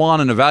analytics you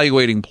want in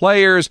evaluating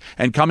players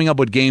and coming up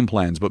with game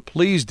plans. But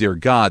please, dear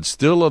God,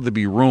 still let there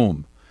be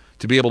room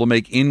to be able to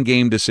make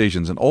in-game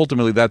decisions. And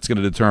ultimately, that's going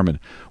to determine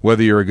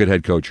whether you're a good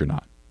head coach or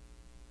not.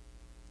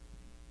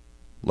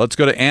 Let's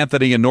go to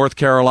Anthony in North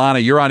Carolina.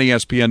 You're on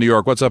ESPN New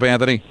York. What's up,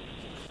 Anthony?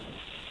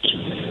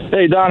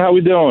 Hey, Don, how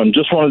we doing?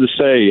 Just wanted to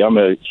say I'm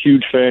a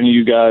huge fan of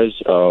you guys.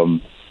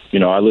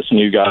 I listen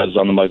to you guys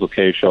on the Michael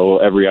K. Show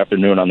every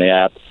afternoon on the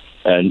app.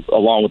 And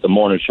along with the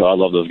morning show, I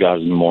love those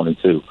guys in the morning,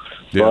 too.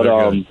 Yeah,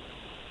 but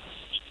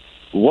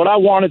what I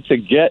wanted to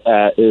get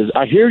at is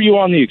I hear you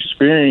on the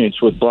experience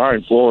with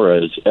Brian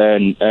Flores,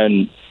 and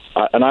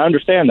I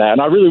understand that, and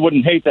I really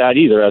wouldn't hate that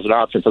either as an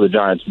option for the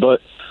Giants. But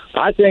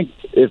I think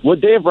if what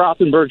Dave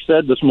Rothenberg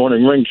said this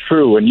morning rings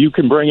true, and you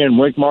can bring in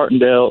Wink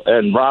Martindale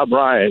and Rob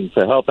Ryan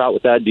to help out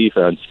with that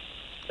defense,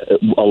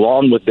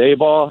 along with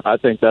Dayball, I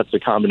think that's a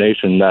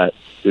combination that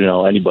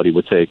anybody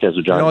would take as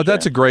a Giants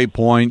that's fan. a great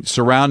point.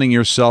 Surrounding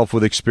yourself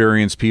with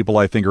experienced people,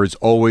 I think, is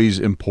always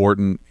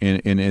important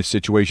in a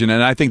situation.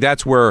 And I think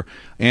that's where,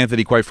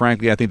 Anthony, quite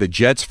frankly, I think the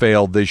Jets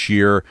failed this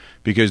year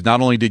because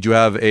not only did you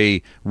have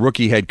a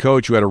rookie head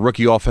coach, you had a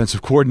rookie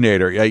offensive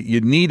coordinator.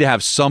 You need to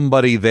have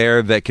somebody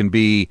there that can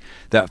be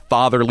that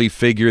fatherly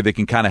figure that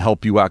can kind of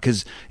help you out.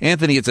 Because,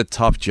 Anthony, it's a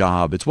tough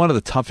job. It's one of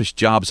the toughest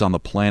jobs on the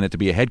planet to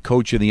be a head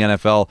coach in the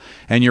NFL.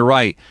 And you're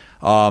right.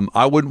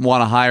 I wouldn't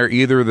want to hire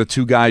either of the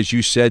two guys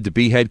you said to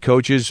be head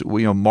coaches,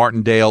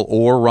 Martindale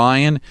or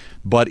Ryan.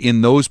 But in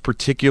those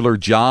particular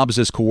jobs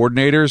as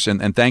coordinators,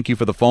 and thank you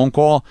for the phone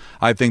call,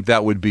 I think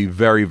that would be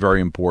very,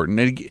 very important.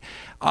 And,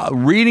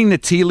 reading the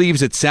tea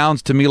leaves, it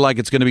sounds to me like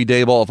it's going to be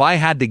Dayball. If I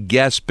had to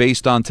guess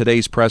based on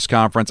today's press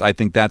conference, I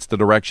think that's the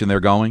direction they're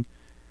going.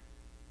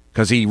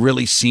 Because he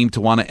really seemed to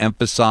want to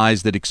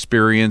emphasize that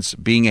experience,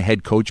 being a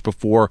head coach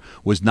before,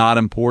 was not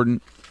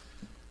important.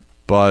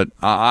 But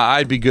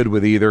I'd be good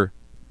with either.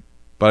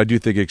 But I do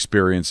think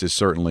experience is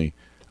certainly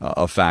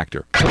a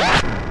factor.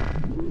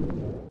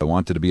 I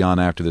wanted to be on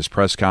after this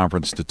press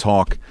conference to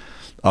talk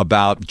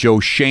about Joe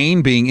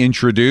Schoen being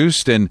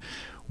introduced. And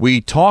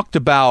we talked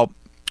about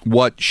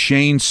what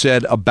Schoen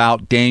said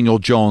about Daniel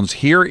Jones.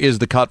 Here is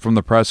the cut from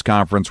the press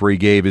conference where he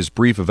gave his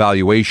brief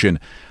evaluation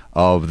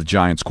of the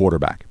Giants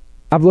quarterback.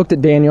 I've looked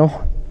at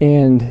Daniel,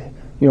 and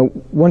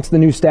once the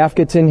new staff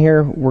gets in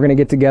here, we're going to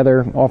get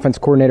together, offense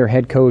coordinator,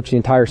 head coach, the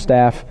entire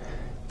staff,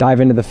 dive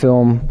into the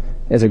film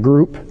as a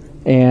group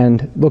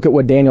and look at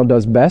what Daniel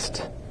does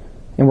best.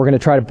 And we're going to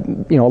try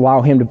to,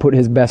 allow him to put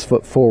his best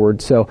foot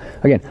forward. So,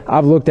 again,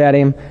 I've looked at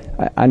him.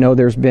 I know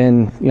there's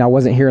been, I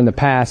wasn't here in the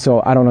past,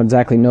 so I don't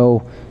exactly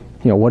know,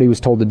 what he was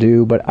told to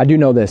do. But I do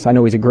know this. I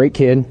know he's a great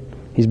kid.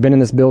 He's been in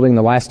this building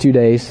the last 2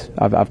 days.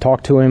 I've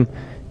talked to him.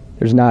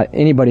 There's not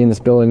anybody in this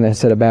building that has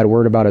said a bad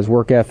word about his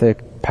work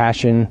ethic,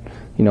 passion,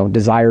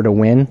 desire to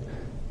win.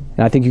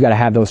 And I think you got to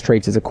have those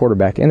traits as a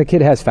quarterback. And the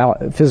kid has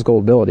physical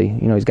ability.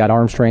 He's got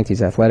arm strength.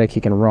 He's athletic.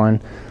 He can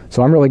run.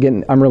 So I'm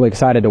really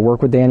excited to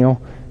work with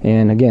Daniel.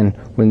 And again,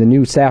 when the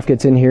new staff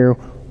gets in here,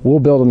 we'll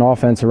build an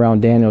offense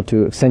around Daniel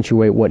to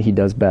accentuate what he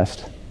does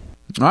best.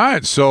 All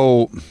right.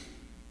 So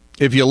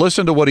if you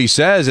listen to what he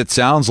says, it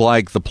sounds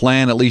like the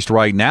plan, at least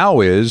right now,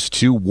 is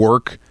to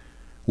work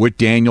with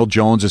Daniel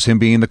Jones as him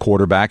being the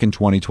quarterback in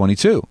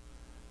 2022,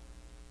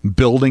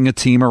 building a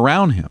team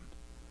around him.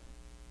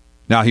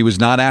 Now, he was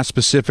not asked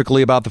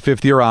specifically about the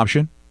fifth-year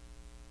option,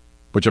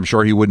 which I'm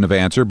sure he wouldn't have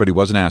answered, but he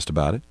wasn't asked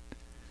about it.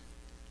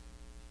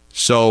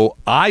 So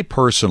I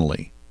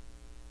personally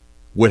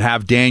would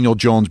have Daniel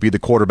Jones be the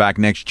quarterback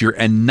next year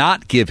and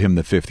not give him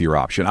the fifth-year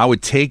option. I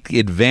would take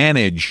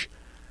advantage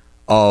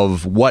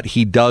of what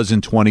he does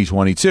in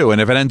 2022. And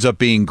if it ends up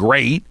being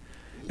great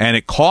and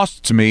it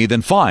costs me,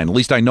 then fine. At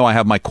least I know I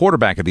have my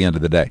quarterback at the end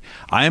of the day.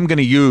 I am going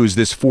to use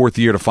this fourth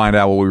year to find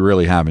out what we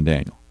really have in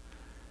Daniel.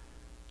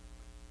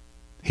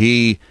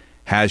 He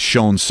has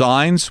shown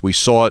signs. We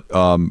saw it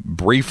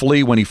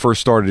briefly when he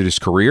first started his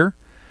career.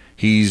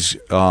 He's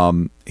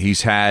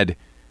had...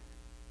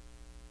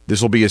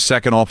 This will be his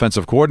second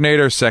offensive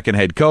coordinator, second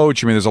head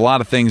coach. I mean, there's a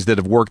lot of things that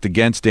have worked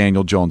against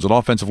Daniel Jones. An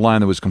offensive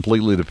line that was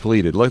completely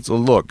depleted. Let's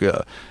look.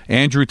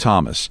 Andrew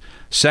Thomas,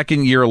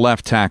 second-year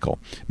left tackle,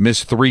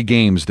 missed 3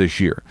 games this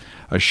year.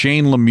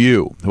 Shane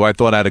Lemieux, who I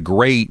thought had a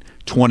great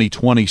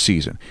 2020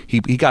 season.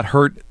 He got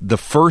hurt the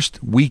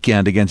first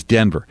weekend against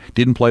Denver.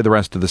 Didn't play the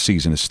rest of the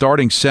season. His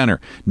starting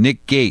center,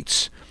 Nick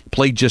Gates,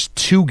 played just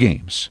 2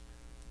 games.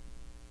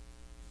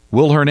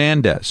 Will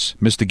Hernandez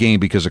missed a game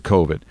because of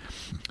COVID.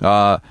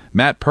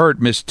 Matt Pert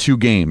missed 2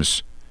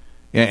 games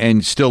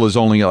and still is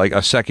only like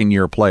a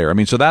second-year player. I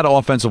mean, so that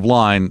offensive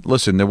line,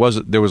 listen, there was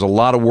a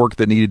lot of work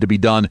that needed to be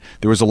done.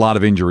 There was a lot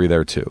of injury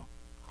there, too.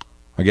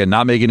 Again,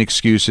 not making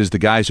excuses. The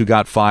guys who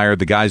got fired,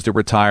 the guys that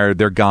retired,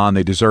 they're gone.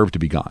 They deserve to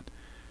be gone.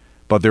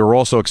 But there were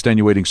also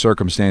extenuating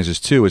circumstances,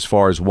 too, as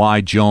far as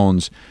why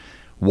Jones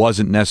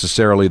wasn't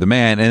necessarily the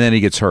man, and then he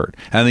gets hurt.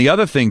 And the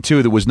other thing,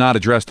 too, that was not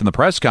addressed in the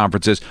press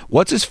conference is,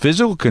 what's his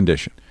physical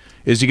condition?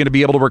 Is he going to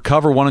be able to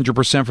recover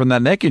 100% from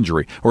that neck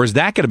injury, or is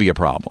that going to be a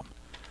problem?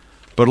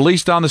 But at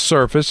least on the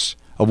surface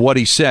of what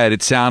he said,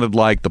 it sounded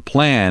like the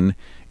plan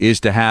is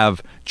to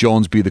have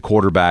Jones be the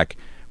quarterback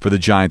for the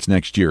Giants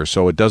next year.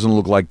 So it doesn't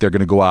look like they're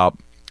going to go out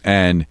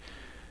and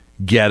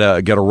get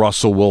a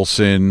Russell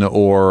Wilson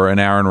or an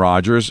Aaron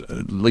Rodgers.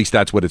 At least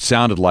that's what it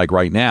sounded like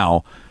right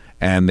now.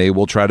 And they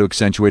will try to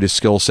accentuate his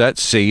skill set,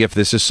 see if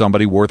this is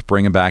somebody worth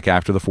bringing back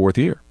after the 4th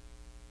year.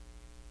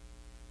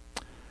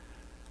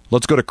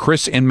 Let's go to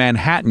Chris in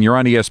Manhattan. You're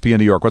on ESPN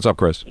New York. What's up,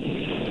 Chris? Hey,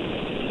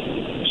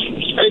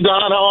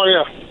 Don. How are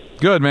you?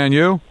 Good, man.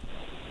 You?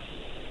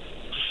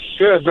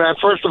 Good, man.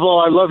 First of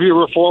all, I love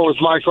your rapport with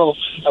Michael.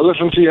 I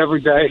listen to you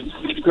every day.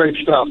 It's great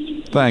stuff.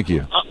 Thank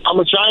you. I'm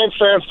a Giants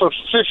fan for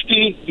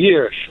 50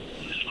 years.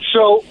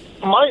 So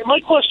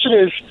my question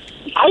is,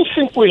 I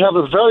think we have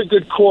a very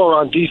good core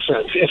on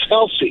defense, if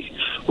healthy,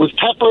 with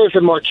Peppers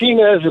and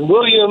Martinez and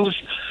Williams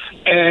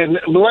and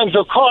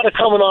Lorenzo Carter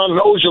coming on and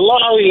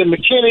Ojulari and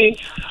McKinney.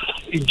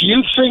 Do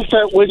you think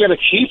that we're going to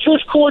keep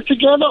this core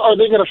together, or are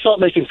they going to start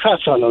making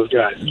cuts on those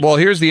guys? Well,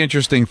 here's the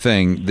interesting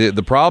thing.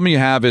 The problem you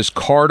have is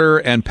Carter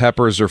and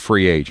Peppers are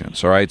free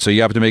agents, all right? So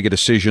you have to make a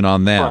decision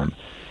on them.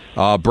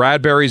 Right.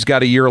 Bradbury's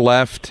got a year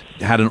left,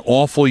 had an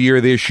awful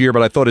year this year,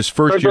 but I thought his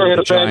first year with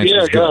the Giants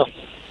was good.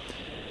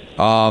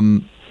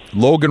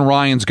 Logan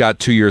Ryan's got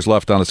 2 years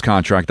left on his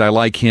contract. I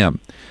like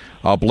him.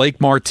 Blake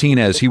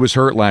Martinez, he was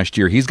hurt last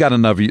year. He's got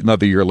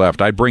another year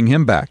left. I'd bring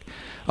him back.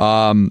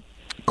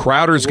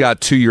 Crowder's got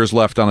 2 years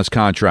left on his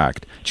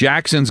contract.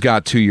 Jackson's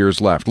got 2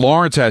 years left.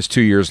 Lawrence has 2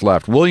 years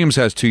left. Williams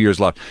has 2 years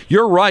left.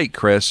 You're right,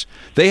 Chris.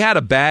 They had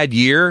a bad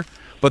year,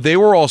 but they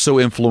were also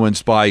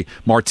influenced by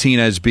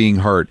Martinez being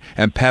hurt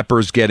and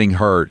Peppers getting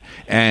hurt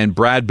and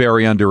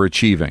Bradbury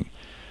underachieving.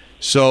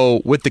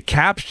 So with the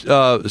cap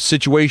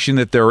situation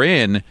that they're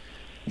in,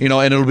 you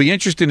know, and it'll be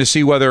interesting to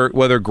see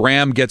whether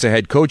Graham gets a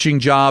head coaching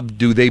job.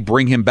 Do they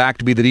bring him back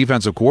to be the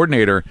defensive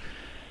coordinator?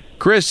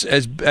 Chris,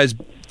 as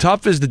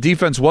tough as the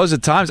defense was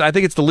at times, I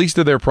think it's the least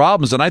of their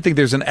problems, and I think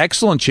there's an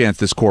excellent chance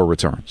this core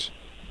returns.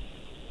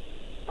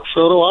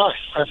 So do I.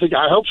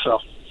 I hope so.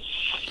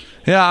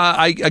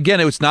 Yeah,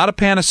 again, it's not a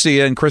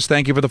panacea, and Chris,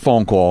 thank you for the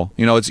phone call.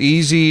 You know, it's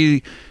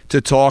easy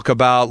to talk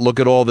about, look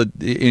at all the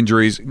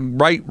injuries.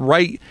 Right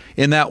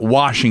in that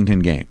Washington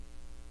game,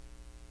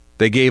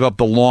 they gave up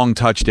the long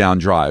touchdown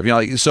drive. You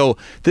know, so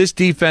this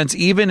defense,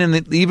 even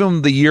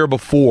the year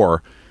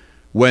before,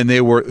 when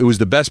it was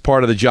the best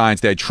part of the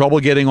Giants, they had trouble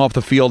getting off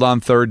the field on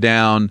third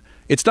down.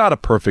 It's not a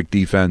perfect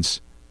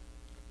defense,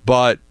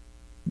 but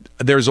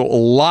there's a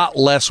lot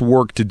less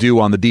work to do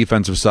on the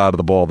defensive side of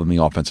the ball than the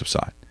offensive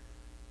side.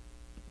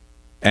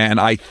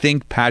 And I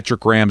think Patrick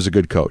Graham is a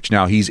good coach.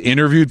 Now, he's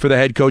interviewed for the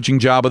head coaching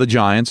job of the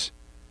Giants.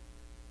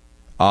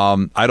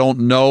 I don't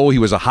know. He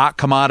was a hot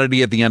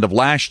commodity at the end of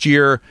last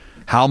year.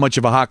 How much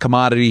of a hot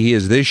commodity he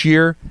is this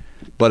year.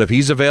 But if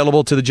he's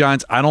available to the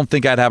Giants, I don't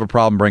think I'd have a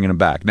problem bringing him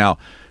back. Now,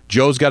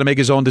 Joe's got to make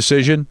his own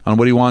decision on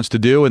what he wants to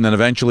do, and then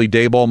eventually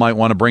Daboll might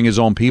want to bring his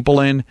own people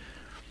in.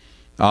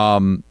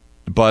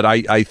 But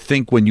I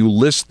think when you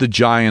list the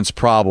Giants'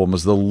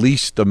 problems, the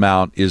least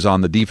amount is on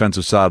the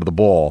defensive side of the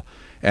ball.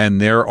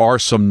 And there are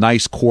some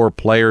nice core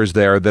players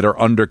there that are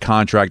under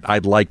contract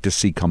I'd like to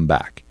see come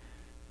back.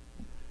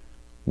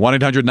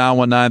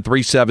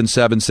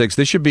 1-800-919-3776.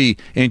 This should be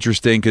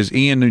interesting because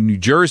Ian in New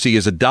Jersey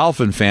is a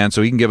Dolphin fan,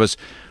 so he can give us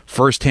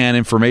firsthand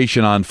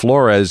information on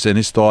Flores and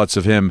his thoughts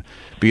of him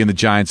being the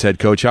Giants head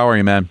coach. How are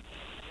you, man?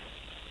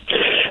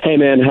 Hey,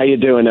 man. How you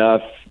doing?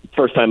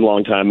 First time,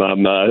 long time.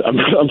 I'm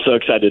so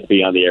excited to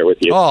be on the air with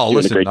you. Oh,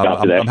 listen,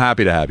 I'm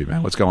happy to have you,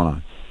 man. What's going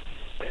on?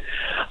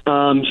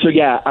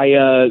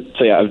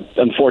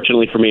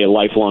 Unfortunately for me, a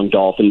lifelong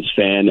Dolphins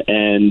fan,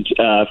 and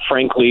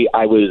frankly,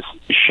 I was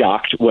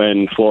shocked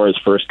when Flores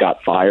first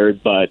got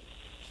fired. But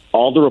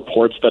all the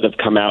reports that have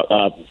come out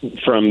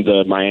from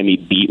the Miami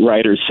beat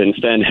writers since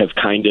then have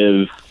kind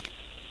of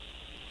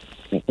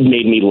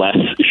made me less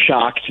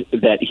shocked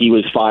that he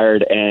was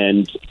fired.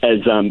 And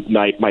as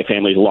my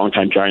family's a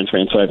longtime Giants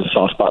fan, so I have a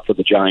soft spot for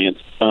the Giants.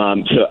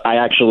 So I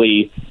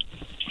actually,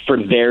 for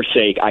their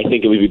sake, I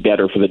think it would be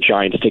better for the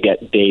Giants to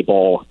get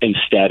Daboll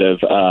instead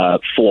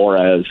of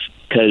Flores,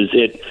 because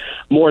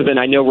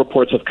I know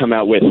reports have come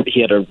out with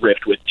he had a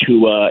rift with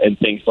Tua and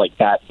things like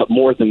that, but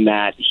more than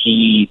that,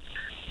 he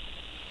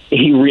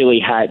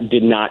really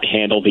did not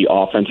handle the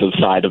offensive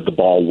side of the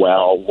ball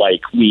well. Like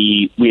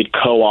we had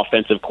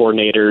co-offensive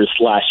coordinators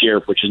last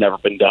year, which has never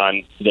been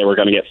done. They were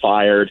going to get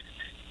fired.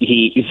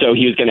 He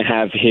was going to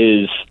have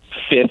his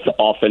fifth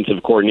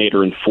offensive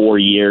coordinator in 4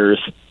 years.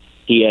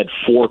 He had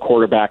 4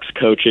 quarterbacks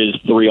coaches,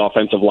 3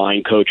 offensive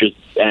line coaches,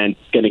 and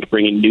going to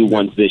bring in new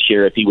ones this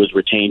year if he was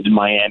retained in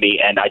Miami.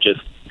 And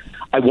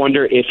I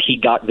wonder if he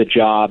got the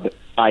job.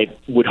 I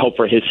would hope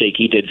for his sake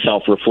he did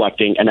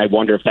self-reflecting, and I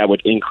wonder if that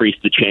would increase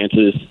the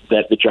chances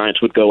that the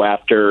Giants would go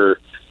after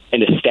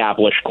an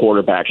established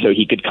quarterback so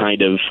he could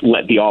kind of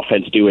let the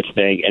offense do its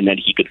thing and then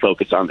he could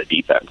focus on the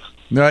defense.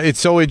 No, it's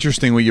so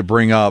interesting what you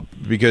bring up,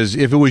 because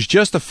if it was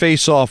just a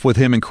face-off with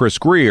him and Chris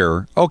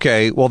Grier,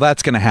 okay, well,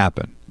 that's going to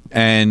happen,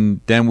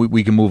 and then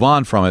we can move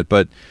on from it.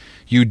 But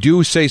you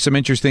do say some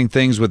interesting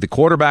things with the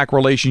quarterback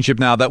relationship.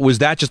 Now, was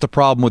that just a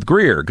problem with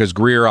Grier? Because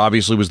Grier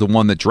obviously was the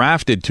one that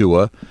drafted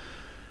Tua.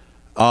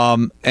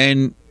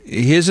 And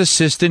his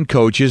assistant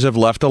coaches have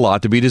left a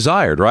lot to be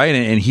desired, right?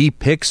 And he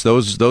picks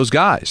those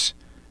guys.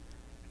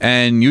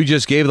 And you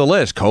just gave the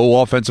list.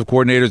 Co-offensive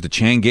coordinators, the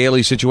Chan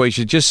Gailey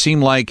situation. It just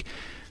seemed like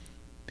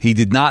he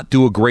did not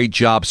do a great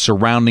job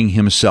surrounding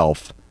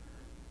himself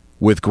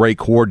with great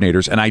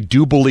coordinators. And I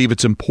do believe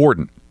it's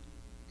important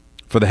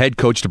for the head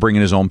coach to bring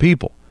in his own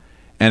people.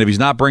 And if he's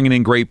not bringing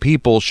in great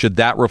people, should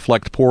that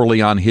reflect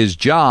poorly on his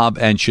job?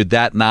 And should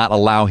that not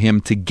allow him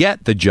to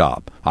get the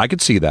job? I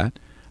could see that.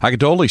 I could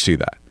totally see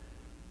that.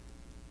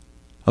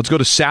 Let's go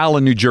to Sal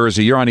in New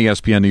Jersey. You're on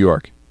ESPN New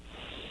York.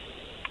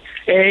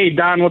 Hey,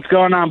 Don, what's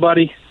going on,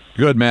 buddy?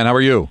 Good, man. How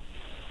are you?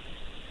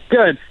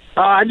 Good.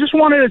 I just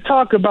wanted to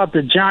talk about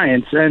the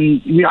Giants,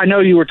 and I know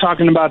you were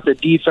talking about the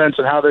defense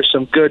and how there's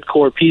some good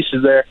core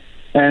pieces there,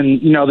 and,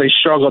 they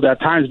struggled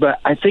at times, but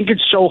I think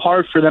it's so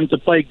hard for them to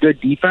play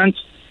good defense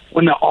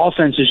when the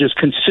offense is just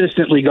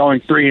consistently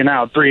going 3 and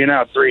out, 3 and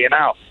out, 3 and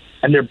out,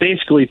 and they're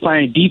basically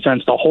playing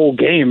defense the whole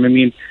game. I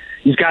mean,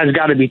 these guys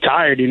got to be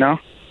tired,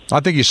 I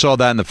think you saw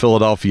that in the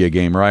Philadelphia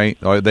game, right?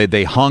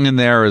 They hung in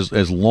there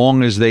as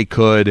long as they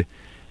could,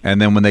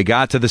 and then when they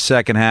got to the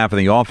second half and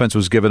the offense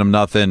was giving them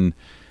nothing,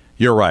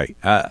 you're right.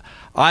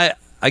 I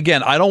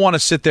don't want to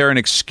sit there and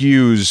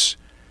excuse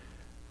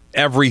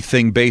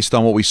everything based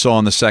on what we saw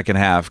in the second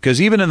half, because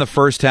even in the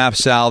first half,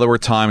 Sal, there were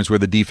times where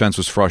the defense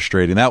was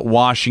frustrating. That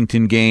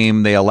Washington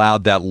game, they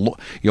allowed that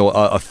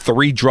a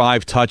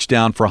 3-drive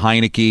touchdown for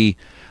Heineke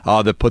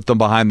that put them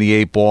behind the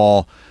 8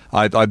 ball.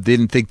 I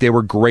didn't think they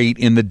were great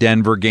in the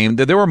Denver game.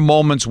 There were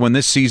moments when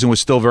this season was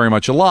still very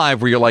much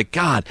alive where you're like,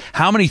 God,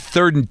 how many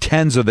 3rd and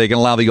 10s are they going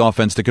to allow the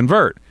offense to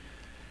convert?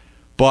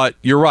 But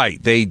you're right.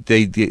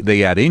 They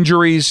had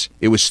injuries.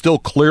 It was still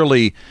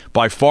clearly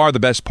by far the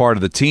best part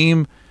of the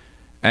team.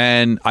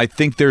 And I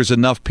think there's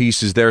enough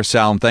pieces there,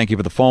 Sal, and thank you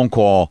for the phone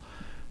call,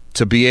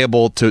 to be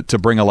able to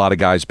bring a lot of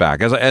guys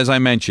back. As I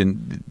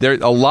mentioned,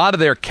 a lot of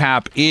their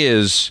cap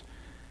is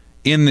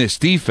in this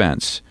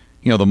defense.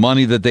 The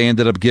money that they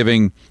ended up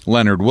giving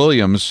Leonard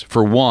Williams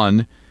for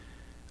one,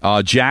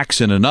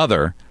 Jackson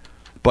another,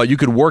 but you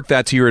could work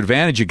that to your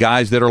advantage of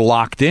guys that are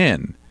locked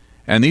in.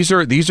 And these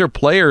are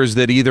players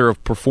that either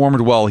have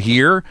performed well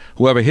here,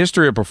 who have a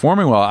history of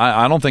performing well.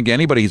 I don't think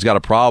anybody's got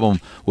a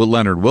problem with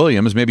Leonard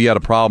Williams. Maybe you had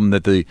a problem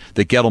that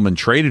Gettleman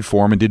traded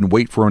for him and didn't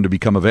wait for him to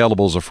become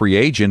available as a free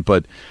agent,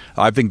 but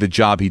I think the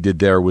job he did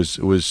there was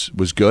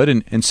good.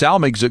 And Sal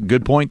makes a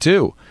good point,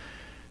 too,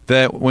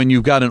 that when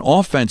you've got an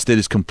offense that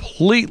is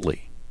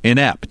completely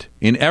inept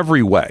in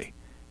every way,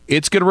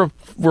 it's going to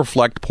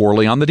reflect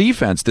poorly on the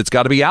defense that's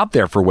got to be out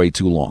there for way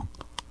too long.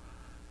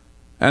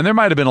 And there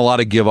might have been a lot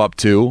of give up,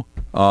 too,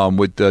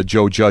 with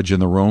Joe Judge in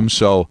the room.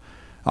 So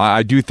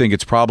I do think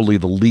it's probably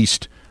the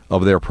least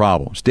of their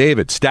problems.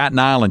 David, Staten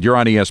Island, you're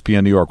on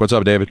ESPN New York. What's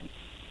up, David?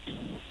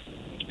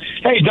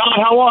 Hey, Don,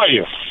 how are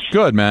you?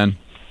 Good, man.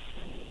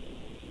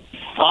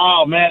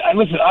 Oh, man.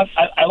 Listen,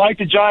 I like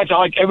the Giants. I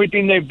like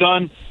everything they've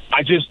done.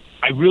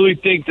 I really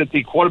think that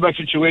the quarterback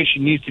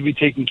situation needs to be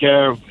taken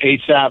care of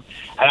ASAP.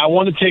 And I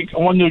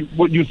wonder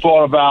what you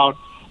thought about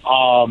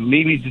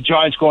maybe the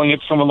Giants going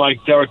after someone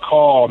like Derek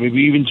Carr,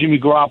 maybe even Jimmy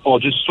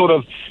Garoppolo, just sort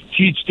of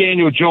teach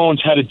Daniel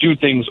Jones how to do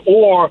things,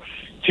 or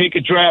take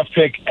a draft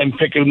pick and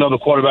pick another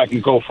quarterback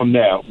and go from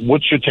there.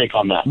 What's your take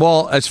on that?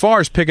 Well, as far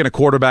as picking a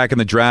quarterback in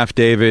the draft,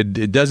 David,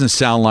 it doesn't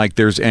sound like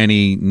there's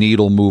any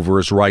needle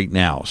movers right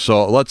now.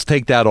 So let's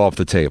take that off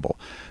the table.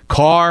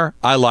 Carr,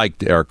 I like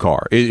Derek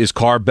Carr. Is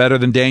Carr better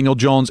than Daniel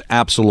Jones?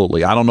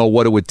 Absolutely. I don't know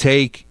what it would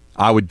take.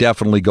 I would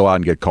definitely go out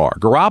and get Carr.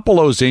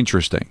 Garoppolo's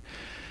interesting.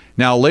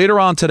 Now, later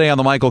on today on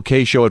the Michael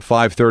Kay Show at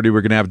 5:30,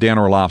 we're going to have Dan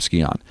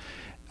Orlovsky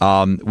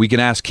on. We can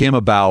ask him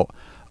about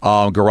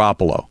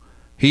Garoppolo.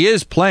 He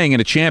is playing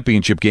in a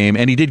championship game,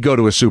 and he did go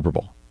to a Super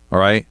Bowl, all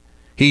right?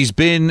 He's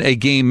been a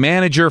game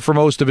manager for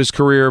most of his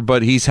career,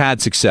 but he's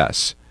had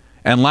success.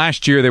 And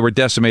last year, they were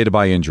decimated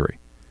by injury.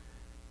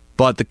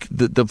 But the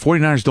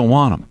 49ers don't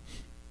want him.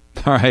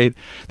 All right?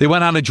 They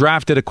went out and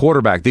drafted a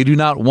quarterback. They do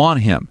not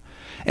want him.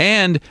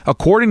 And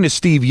according to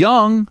Steve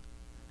Young,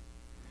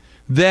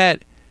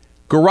 that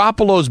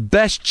Garoppolo's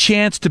best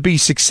chance to be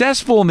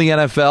successful in the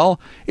NFL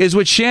is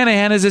with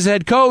Shanahan as his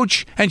head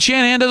coach, and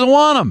Shanahan doesn't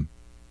want him.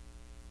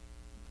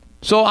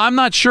 So I'm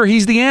not sure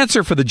he's the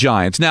answer for the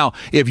Giants. Now,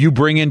 if you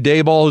bring in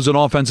Daboll, who's an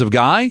offensive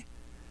guy,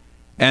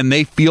 and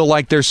they feel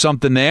like there's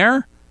something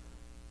there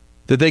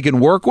that they can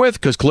work with,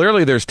 because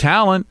clearly there's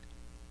talent,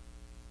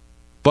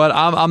 but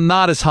I'm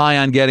not as high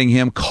on getting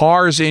him.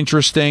 Carr's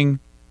interesting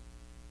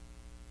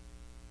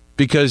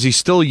because he's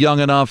still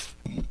young enough.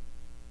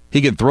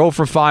 He can throw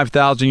for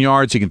 5,000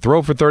 yards. He can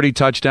throw for 30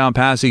 touchdown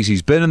passes.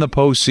 He's been in the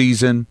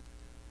postseason.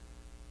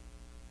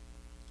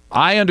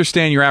 I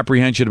understand your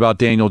apprehension about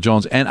Daniel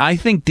Jones, and I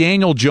think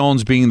Daniel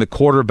Jones being the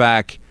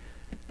quarterback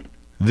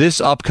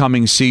this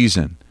upcoming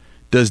season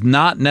does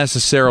not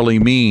necessarily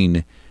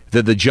mean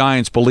that the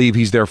Giants believe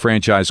he's their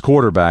franchise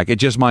quarterback. It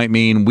just might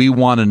mean we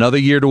want another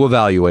year to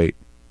evaluate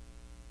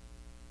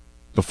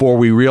before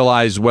we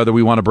realize whether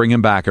we want to bring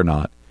him back or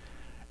not,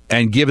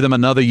 and give them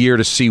another year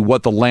to see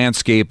what the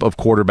landscape of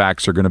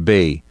quarterbacks are going to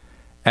be.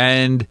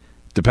 And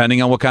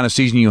depending on what kind of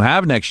season you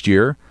have next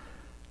year,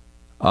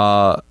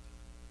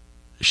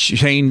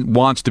 Shane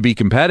wants to be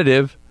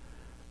competitive,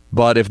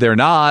 but if they're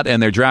not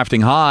and they're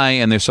drafting high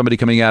and there's somebody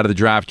coming out of the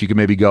draft, you can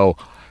maybe go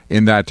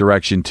in that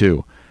direction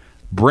too.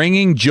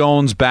 Bringing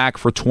Jones back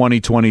for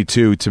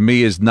 2022 to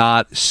me is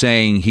not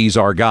saying he's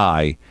our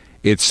guy.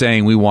 It's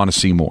saying we want to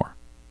see more.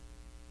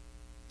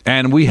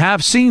 And we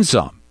have seen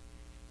some.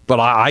 But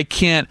I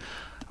can't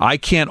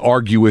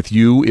argue with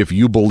you if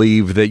you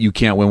believe that you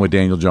can't win with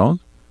Daniel Jones,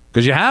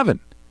 because you haven't.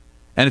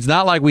 And it's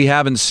not like we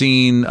haven't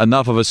seen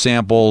enough of a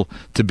sample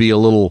to be a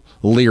little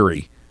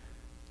leery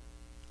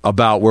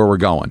about where we're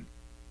going.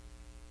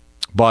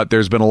 But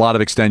there's been a lot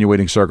of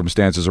extenuating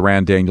circumstances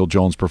around Daniel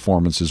Jones'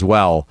 performance as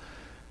well.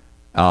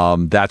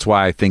 That's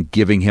why I think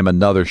giving him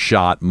another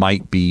shot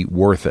might be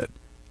worth it.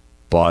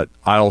 But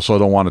I also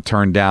don't want to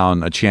turn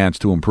down a chance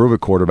to improve a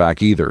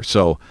quarterback either.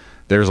 So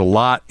there's a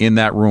lot in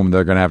that room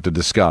they're going to have to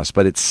discuss.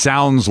 But it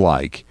sounds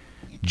like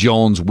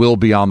Jones will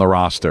be on the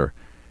roster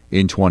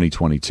in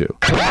 2022.